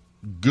it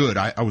good.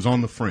 I was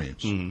on the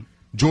fringe. Mm-hmm.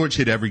 George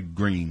hit every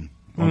green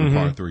on the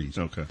par 3s.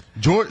 Okay.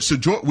 George,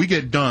 we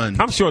get done.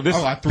 I'm sure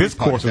this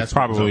course was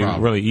probably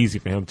really easy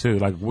for him too,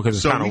 like because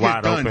it's kind of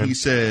wide open. He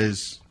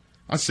says,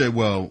 I said,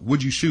 well,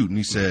 what'd you shoot? And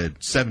he said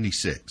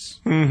 76.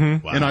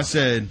 Mm-hmm. Wow. And I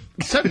said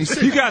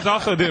 76. You guys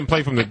also didn't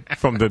play from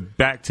the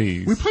back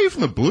tees. We played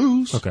from the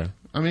blues. Okay.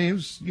 I mean, it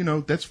was,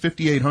 that's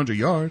 5,800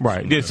 yards.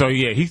 Right. Yeah, so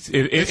yeah, it's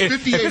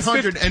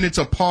 5,800 and it's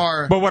a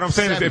par. But what I'm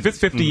saying 70. is,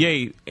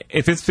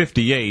 if it's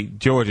 58,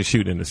 George is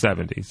shooting in the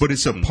 70s. But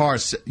it's a par.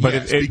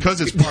 Because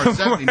it's par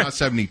 70, not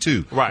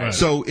 72. Right.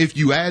 So if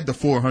you add the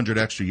 400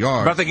 extra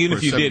yards, but I think even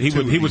if you did,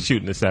 he would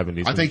shoot in the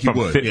 70s. I think he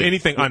would.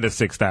 Anything under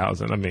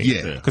 6,000. I mean,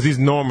 yeah, because he's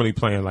normally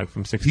playing like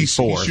from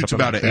 64. He shoots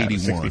about an 81,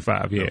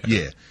 65. Yeah.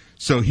 Yeah.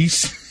 So he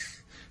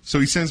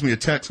sends me a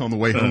text on the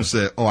way home and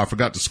said, I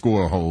forgot to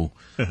score a hole.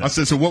 I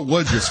said, so what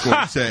was your score?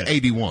 He said,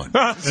 81. So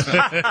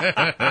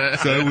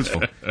it was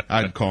fun. I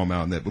had to call him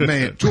out on that. But,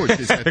 man, George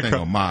hits that thing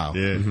a mile.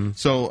 Yeah. Mm-hmm.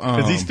 So,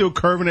 is he still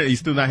curving it? He's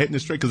still not hitting it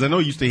straight? Because I know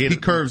he used to hit it. He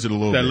curves it a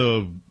little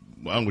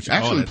bit.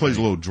 Actually, he plays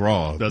a little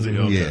draw. Does he?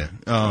 Okay.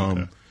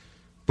 Yeah.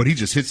 But he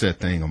just hits that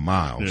thing a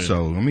mile. Yeah.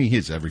 So, I mean, he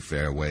hits every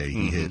fairway.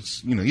 He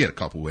hits, he had a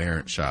couple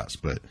errant shots.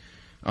 But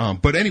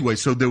anyway,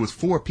 so there was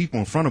 4 people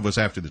in front of us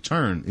after the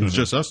turn. It was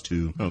just us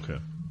 2. Okay.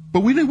 But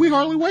we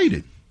hardly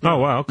waited. Oh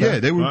wow! Okay. Yeah,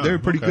 they were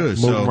pretty good.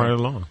 Moving right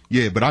along.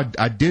 Yeah, but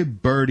I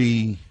did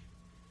birdie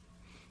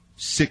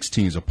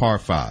 16s, a par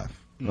 5.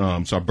 So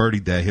I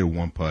birdied that, hit a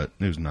 1-putt.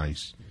 It was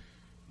nice.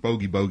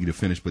 Bogey to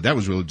finish, but that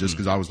was really just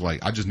because I was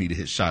like, I just need to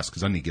hit shots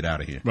because I need to get out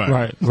of here.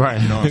 Right. You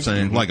know what I'm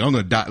saying? Like I'm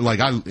gonna die. Like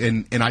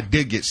and I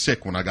did get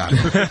sick when I got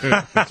here. So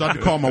I had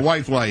to call my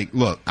wife. Like,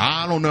 look,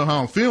 I don't know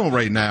how I'm feeling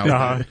right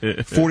now.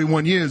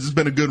 41 years, it's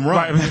been a good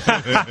run.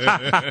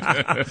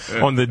 Right.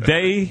 On the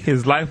day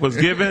his life was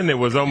given, it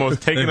was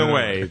almost taken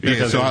away.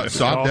 Yeah, so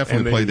I'll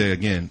definitely play there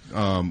again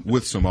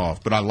with some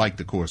off. But I like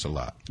the course a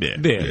lot. Yeah,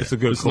 it's a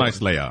good course.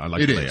 Nice layout. I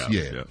like the layout.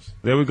 Yeah. Yes.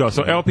 There we go.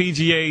 So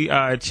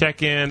LPGA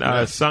check-in.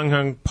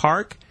 Sunghyun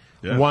Park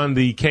won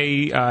the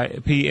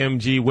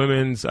KPMG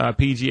Women's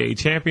PGA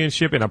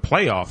Championship in a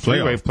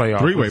three-way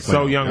playoff. With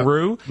So Young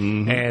Ryu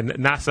and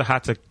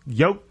Nasahata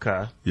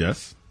Yoka.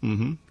 Yes.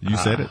 Mm-hmm. You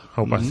said it.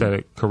 Hope I said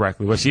it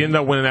correctly. But she ended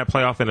up winning that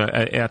playoff in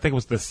I think it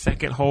was the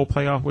second hole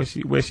playoff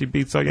where she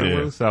beat So Young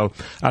Ryu. So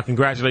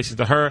congratulations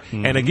to her.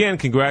 Mm-hmm. And again,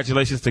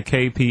 congratulations to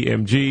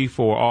KPMG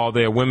for all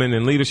their women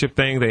in leadership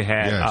thing. They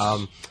had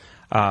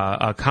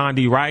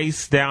Condi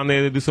Rice down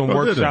there to do some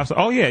workshops.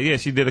 Oh yeah,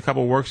 she did a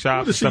couple of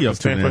workshops. What is she up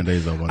to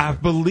nowadays? I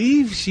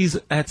believe she's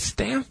at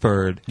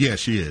Stanford. Yeah,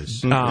 she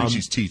is. I think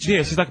she's teaching.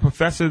 Yeah, she's like a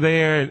professor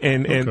there,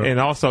 and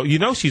also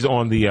she's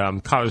on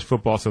the college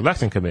football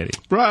selection committee.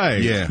 Right.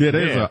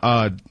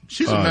 Yeah.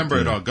 She's a member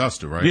at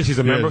Augusta, right? Yeah, she's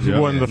a member. She's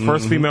one of the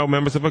first female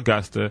members of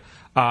Augusta.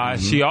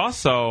 She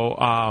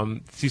also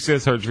she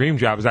says her dream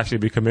job is actually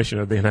to be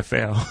commissioner of the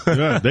NFL.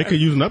 Yeah, they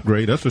could use an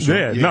upgrade. That's for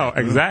sure. Yeah, no,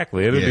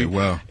 exactly.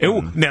 Now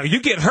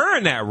you get her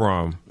in that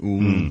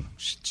room.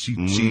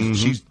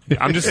 She's.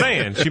 I'm just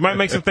saying, she might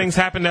make some things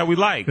happen that we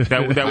like.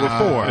 That we're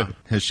for.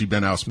 Has she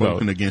been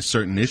outspoken against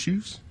certain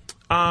issues?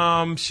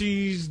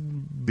 She's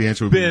the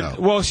answer would be no.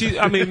 Well, she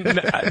hasn't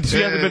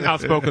been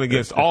outspoken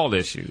against all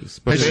issues,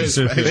 but has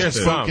she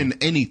spoken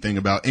anything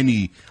about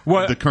any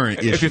of the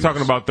current issues? If you're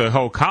talking about the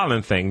whole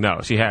Colin thing,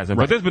 no, she hasn't.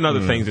 Right. But there's been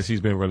other things that she's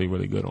been really,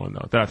 really good on,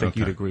 though, that I think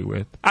you'd agree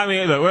with. I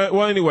mean, look,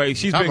 well, anyway,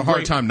 she's been. I have a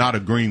hard time not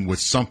agreeing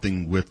with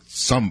something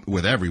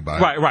with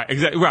everybody. Right,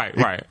 exactly,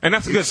 right, and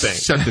that's a good thing.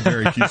 Except the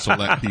very few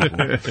select people.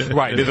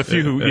 Right, there's a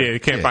few who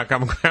can't find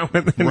common ground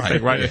with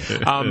anything, right?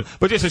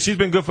 But so she's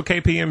been good for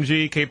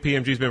KPMG.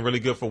 KPMG's been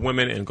really good for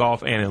women in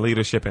golf and in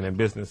leadership and in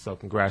business. So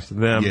congrats to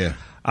them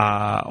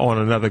on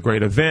another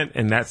great event.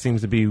 And that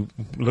seems to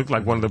look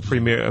like one of the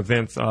premier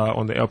events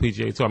on the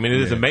LPGA Tour. I mean,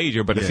 it is a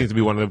major, but it seems to be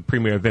one of the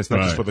premier events,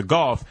 not just for the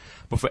golf,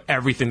 but for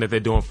everything that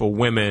they're doing for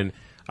women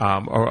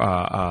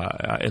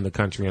in the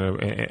country and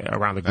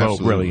around the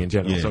globe, really, in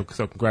general. Yeah. So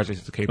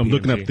congratulations to KPMG. I'm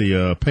looking up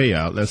the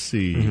payout. Let's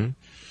see.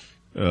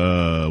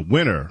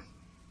 Winner.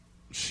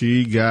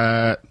 She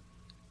got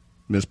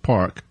Ms.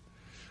 Park.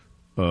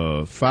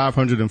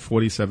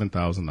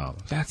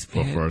 $547,000. That's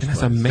for first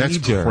That's a major.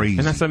 That's crazy.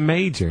 And that's a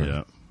major.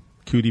 Yeah.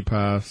 Cutie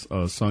Pie,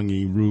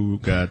 Sunghyun Ryu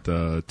got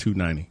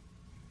 $290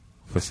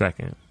 for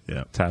second.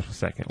 Yeah, tied for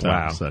second.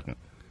 Tied for second.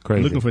 Crazy.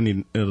 I'm looking for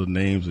any other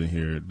names in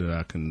here that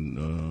I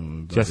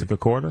can. Jessica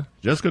Corder.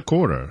 Jessica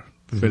Corder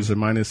finished at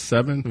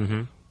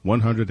 -7,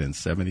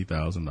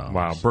 $170,000.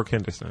 Wow. Brooke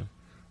Henderson,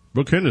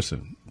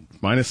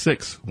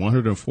 -6,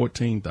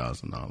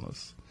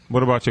 $114,000.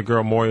 What about your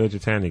girl Moya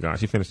Jatanigan?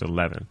 She finished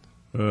 11.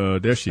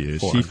 There she is.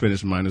 She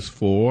finished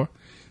 -4.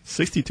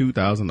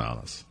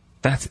 $62,000.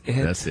 That's it?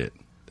 That's it.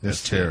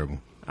 That's terrible.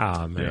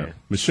 Oh, man. Yeah.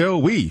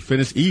 Michelle Wee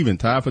finished even,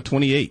 tied for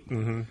 28.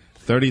 Mm-hmm.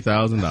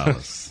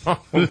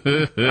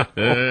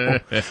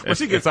 $30,000. Well,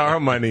 she gets all her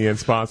money in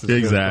sponsorship.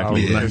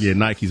 Exactly. Yeah,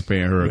 Nike's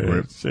paying her a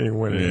grip. She ain't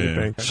winning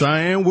anything.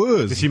 Cheyenne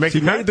Woods. Did she make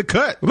the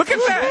cut? Look at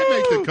that. She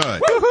made the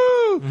cut.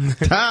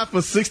 Woohoo! Tied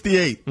for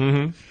 68.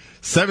 Mm-hmm.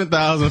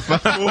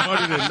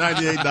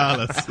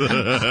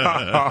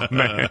 $7,498. Oh,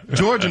 man.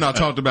 George and I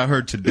talked about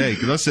her today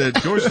because I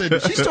said, George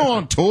said, she's still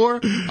on tour.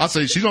 I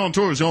said, she's on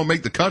tour, she don't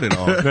make the cut at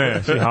all.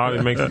 Yeah, she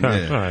hardly makes the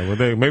cut. Yeah. All right,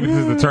 well, maybe this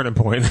is the turning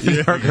point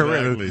in her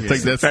career.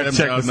 Take that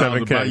 $7,000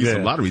 to buy you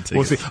some lottery tickets.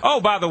 We'll see. Oh,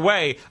 by the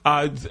way,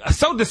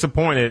 so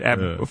disappointed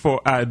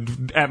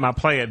at my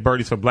play at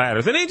Birdies for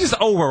Bladders. And then just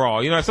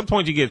overall, at some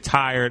point you get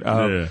tired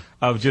of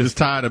just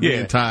tired of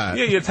being tired.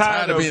 Yeah, you're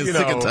tired of being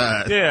sick and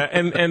tired. Yeah,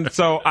 and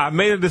so I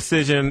made a decision,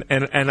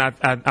 and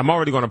I'm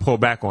already going to pull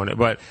back on it,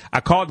 but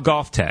I called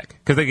Golf Tech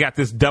because they got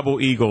this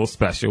Double Eagle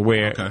special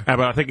where, but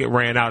I think it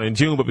ran out in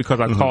June, but because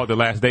I called the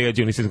last day of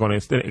June, he said he's going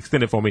to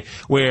extend it for me,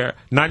 where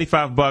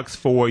 $95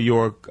 for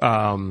your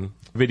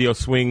video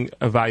swing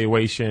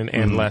evaluation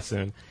and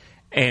lesson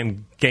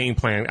and game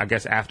plan, I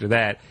guess, after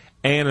that,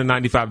 and a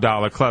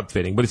 $95 club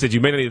fitting. But he said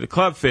you may not need the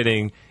club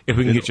fitting if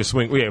we can get your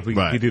swing. Yeah, if we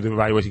can do the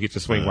evaluation, get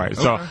your swing right.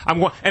 So I'm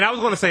going, and I was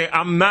going to say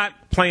I'm not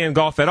playing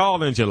golf at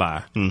all in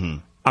July. Mm-hmm.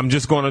 I'm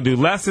just going to do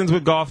lessons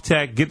with Golf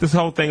Tech, get this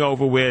whole thing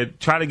over with,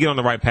 try to get on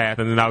the right path,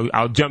 and then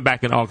I'll jump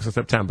back in August or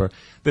September.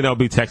 Then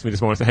LB texted me this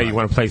morning and said, "Hey, you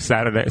want to play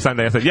Sunday?"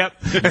 I said, "Yep."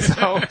 And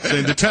so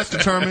the test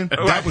determined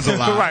that was a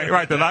lie.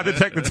 Right. The lie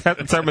detector test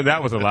determined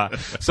that was a lie.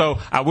 So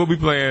I will be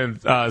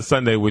playing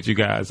Sunday with you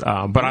guys,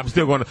 but I'm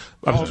still going to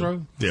Falls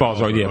Road.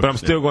 But I'm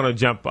still going to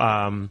jump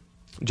on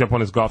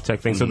this Golf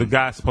Tech thing. So the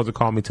guy's supposed to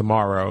call me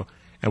tomorrow,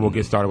 and we'll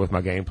get started with my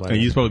game plan. And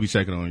you're supposed to be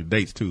checking on your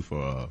dates too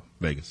for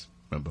Vegas.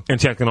 Remember. And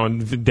checking on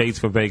the dates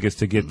for Vegas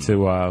to get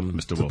to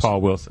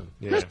Paul Wilson.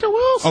 Yeah. Mr.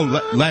 Wilson.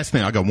 Oh, last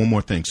thing. I got one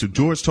more thing. So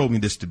George told me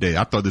this today.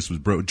 I thought this was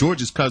bro.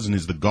 George's cousin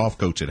is the golf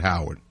coach at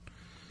Howard.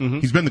 Mm-hmm.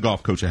 He's been the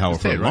golf coach at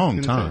Howard for a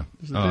long time.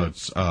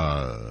 It's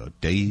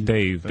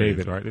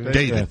David, right?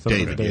 David.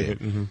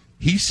 Mm-hmm.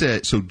 He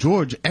said, so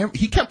George,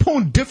 he kept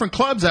pulling different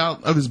clubs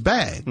out of his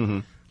bag.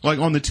 Mm-hmm. Like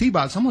on the tee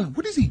box, I'm like,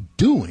 what is he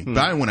doing? Mm-hmm.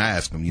 But I didn't want to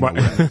ask him.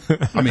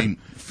 I mean,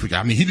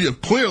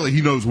 clearly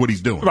he knows what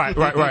he's doing. Right.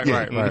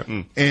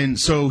 Mm-hmm. And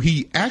so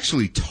he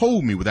actually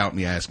told me without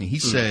me asking. He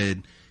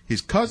said his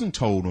cousin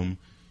told him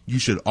you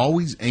should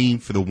always aim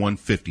for the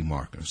 150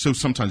 marker. So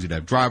sometimes he'd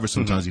have drivers,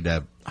 sometimes he'd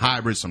have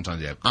hybrids,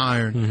 sometimes he'd have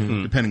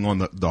iron, depending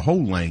on the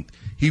whole length.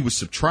 He would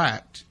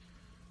subtract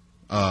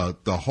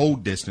the whole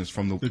distance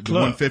from the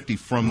 150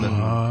 from the.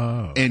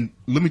 And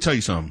let me tell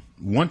you something.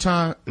 One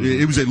time,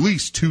 it was at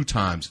least two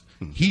times,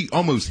 he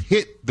almost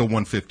hit the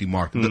 150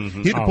 marker.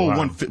 He had to pull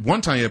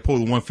one time he had to pull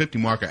the 150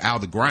 marker out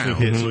of the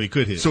ground. So he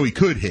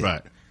could hit.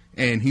 Right.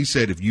 And he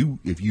said, if you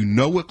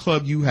know what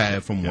club you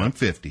have from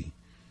 150,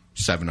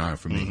 7-iron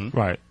for me.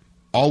 Right.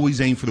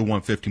 Always aim for the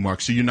 150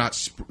 mark, so you're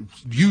not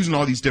using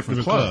all these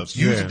different clubs.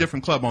 Use a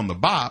different club on the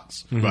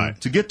box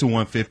to get to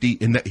 150.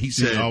 And that he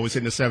said, you're always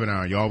hitting the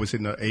 7-iron. You're always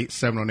hitting the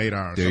 7 on 8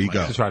 iron. There you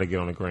go. To try to get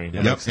on the green.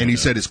 Yep. And he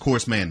said it's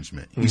course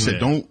management. He said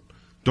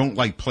don't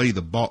like play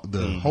the ball,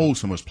 the hole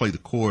so much. Play the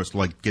course,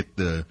 like get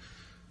the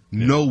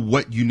know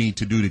what you need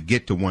to do to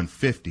get to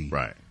 150.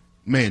 Right.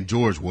 Man,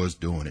 George was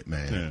doing it,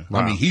 man. Yeah. Wow.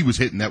 I mean, he was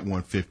hitting that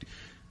 150.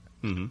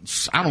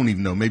 I don't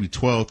even know, maybe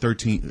 12,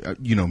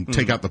 13,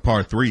 take out the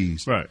par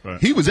threes. Right.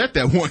 He was at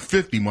that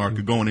 150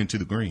 marker going into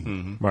the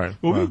green. Right.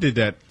 Well, we did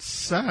that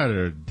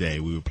Saturday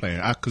we were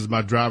playing because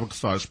my driver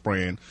started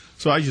spraying.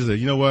 So I just said,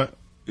 you know what?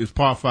 It's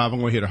par 5. I'm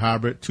going to hit a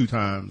hybrid 2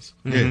 times.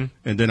 And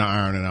then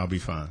I iron and I'll be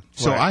fine.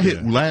 So I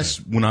hit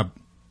when I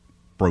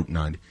broke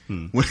 90.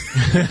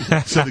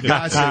 So the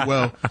guy said,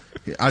 well,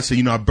 I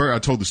said, I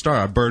told the star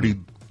I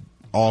birdied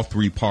all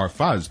 3 par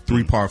 5s,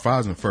 3 par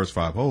 5s in the first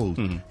 5 holes.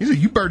 He said,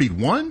 you birdied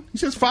 1? He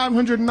says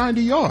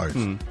 590 yards.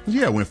 Said,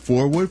 yeah, I went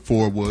 4 wood,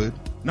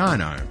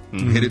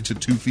 9-iron. Hit it to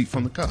 2 feet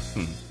from the cup.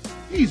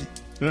 Easy.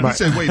 He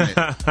said, wait a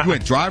minute. You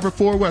went driver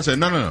 4 wood? I said,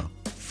 no.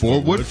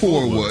 4 wood.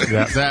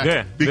 Yeah.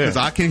 Exactly. Because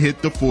I can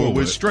hit the 4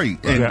 wood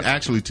straight. And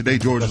actually today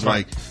George was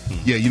like,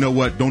 yeah, you know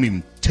what? Don't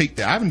even take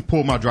that. I haven't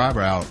pulled my driver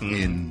out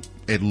in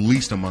at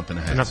least a month and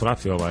a half. And that's what I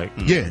feel like.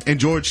 Yeah, and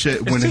George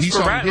said when he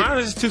saw me hit, mine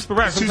is too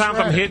sporadic. Sometimes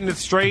I'm hitting it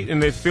straight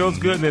and it feels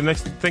good, and the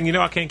next thing you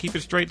know, I can't keep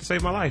it straight to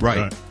save my life.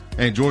 Right.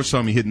 And George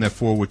saw me hitting that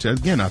 4 wood.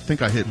 Again, I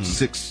think I hit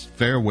 6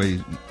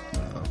 fairways,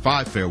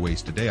 5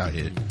 fairways today. I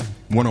hit.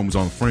 One of them was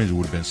on the fringe. It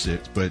would have been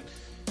 6, but.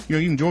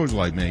 Even George was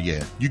like, man,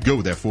 yeah, you go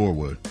with that 4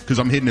 wood because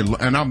I'm hitting it,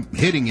 and I'm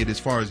hitting it as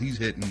far as he's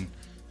hitting,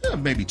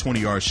 maybe 20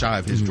 yards shy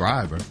of his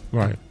driver.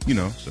 Right.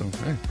 So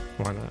hey,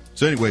 why not?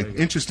 So anyway,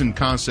 interesting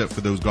concept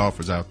for those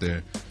golfers out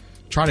there.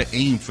 Try to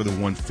aim for the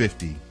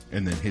 150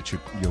 and then hit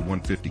your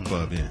 150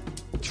 club in.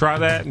 Try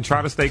that and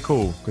try to stay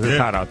cool because it's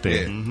hot out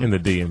there in the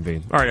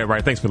DMV. All right,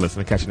 everybody. Thanks for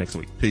listening. Catch you next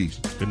week. Peace.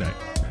 Good night.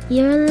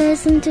 You're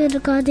listening to the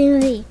Golf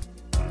DMV.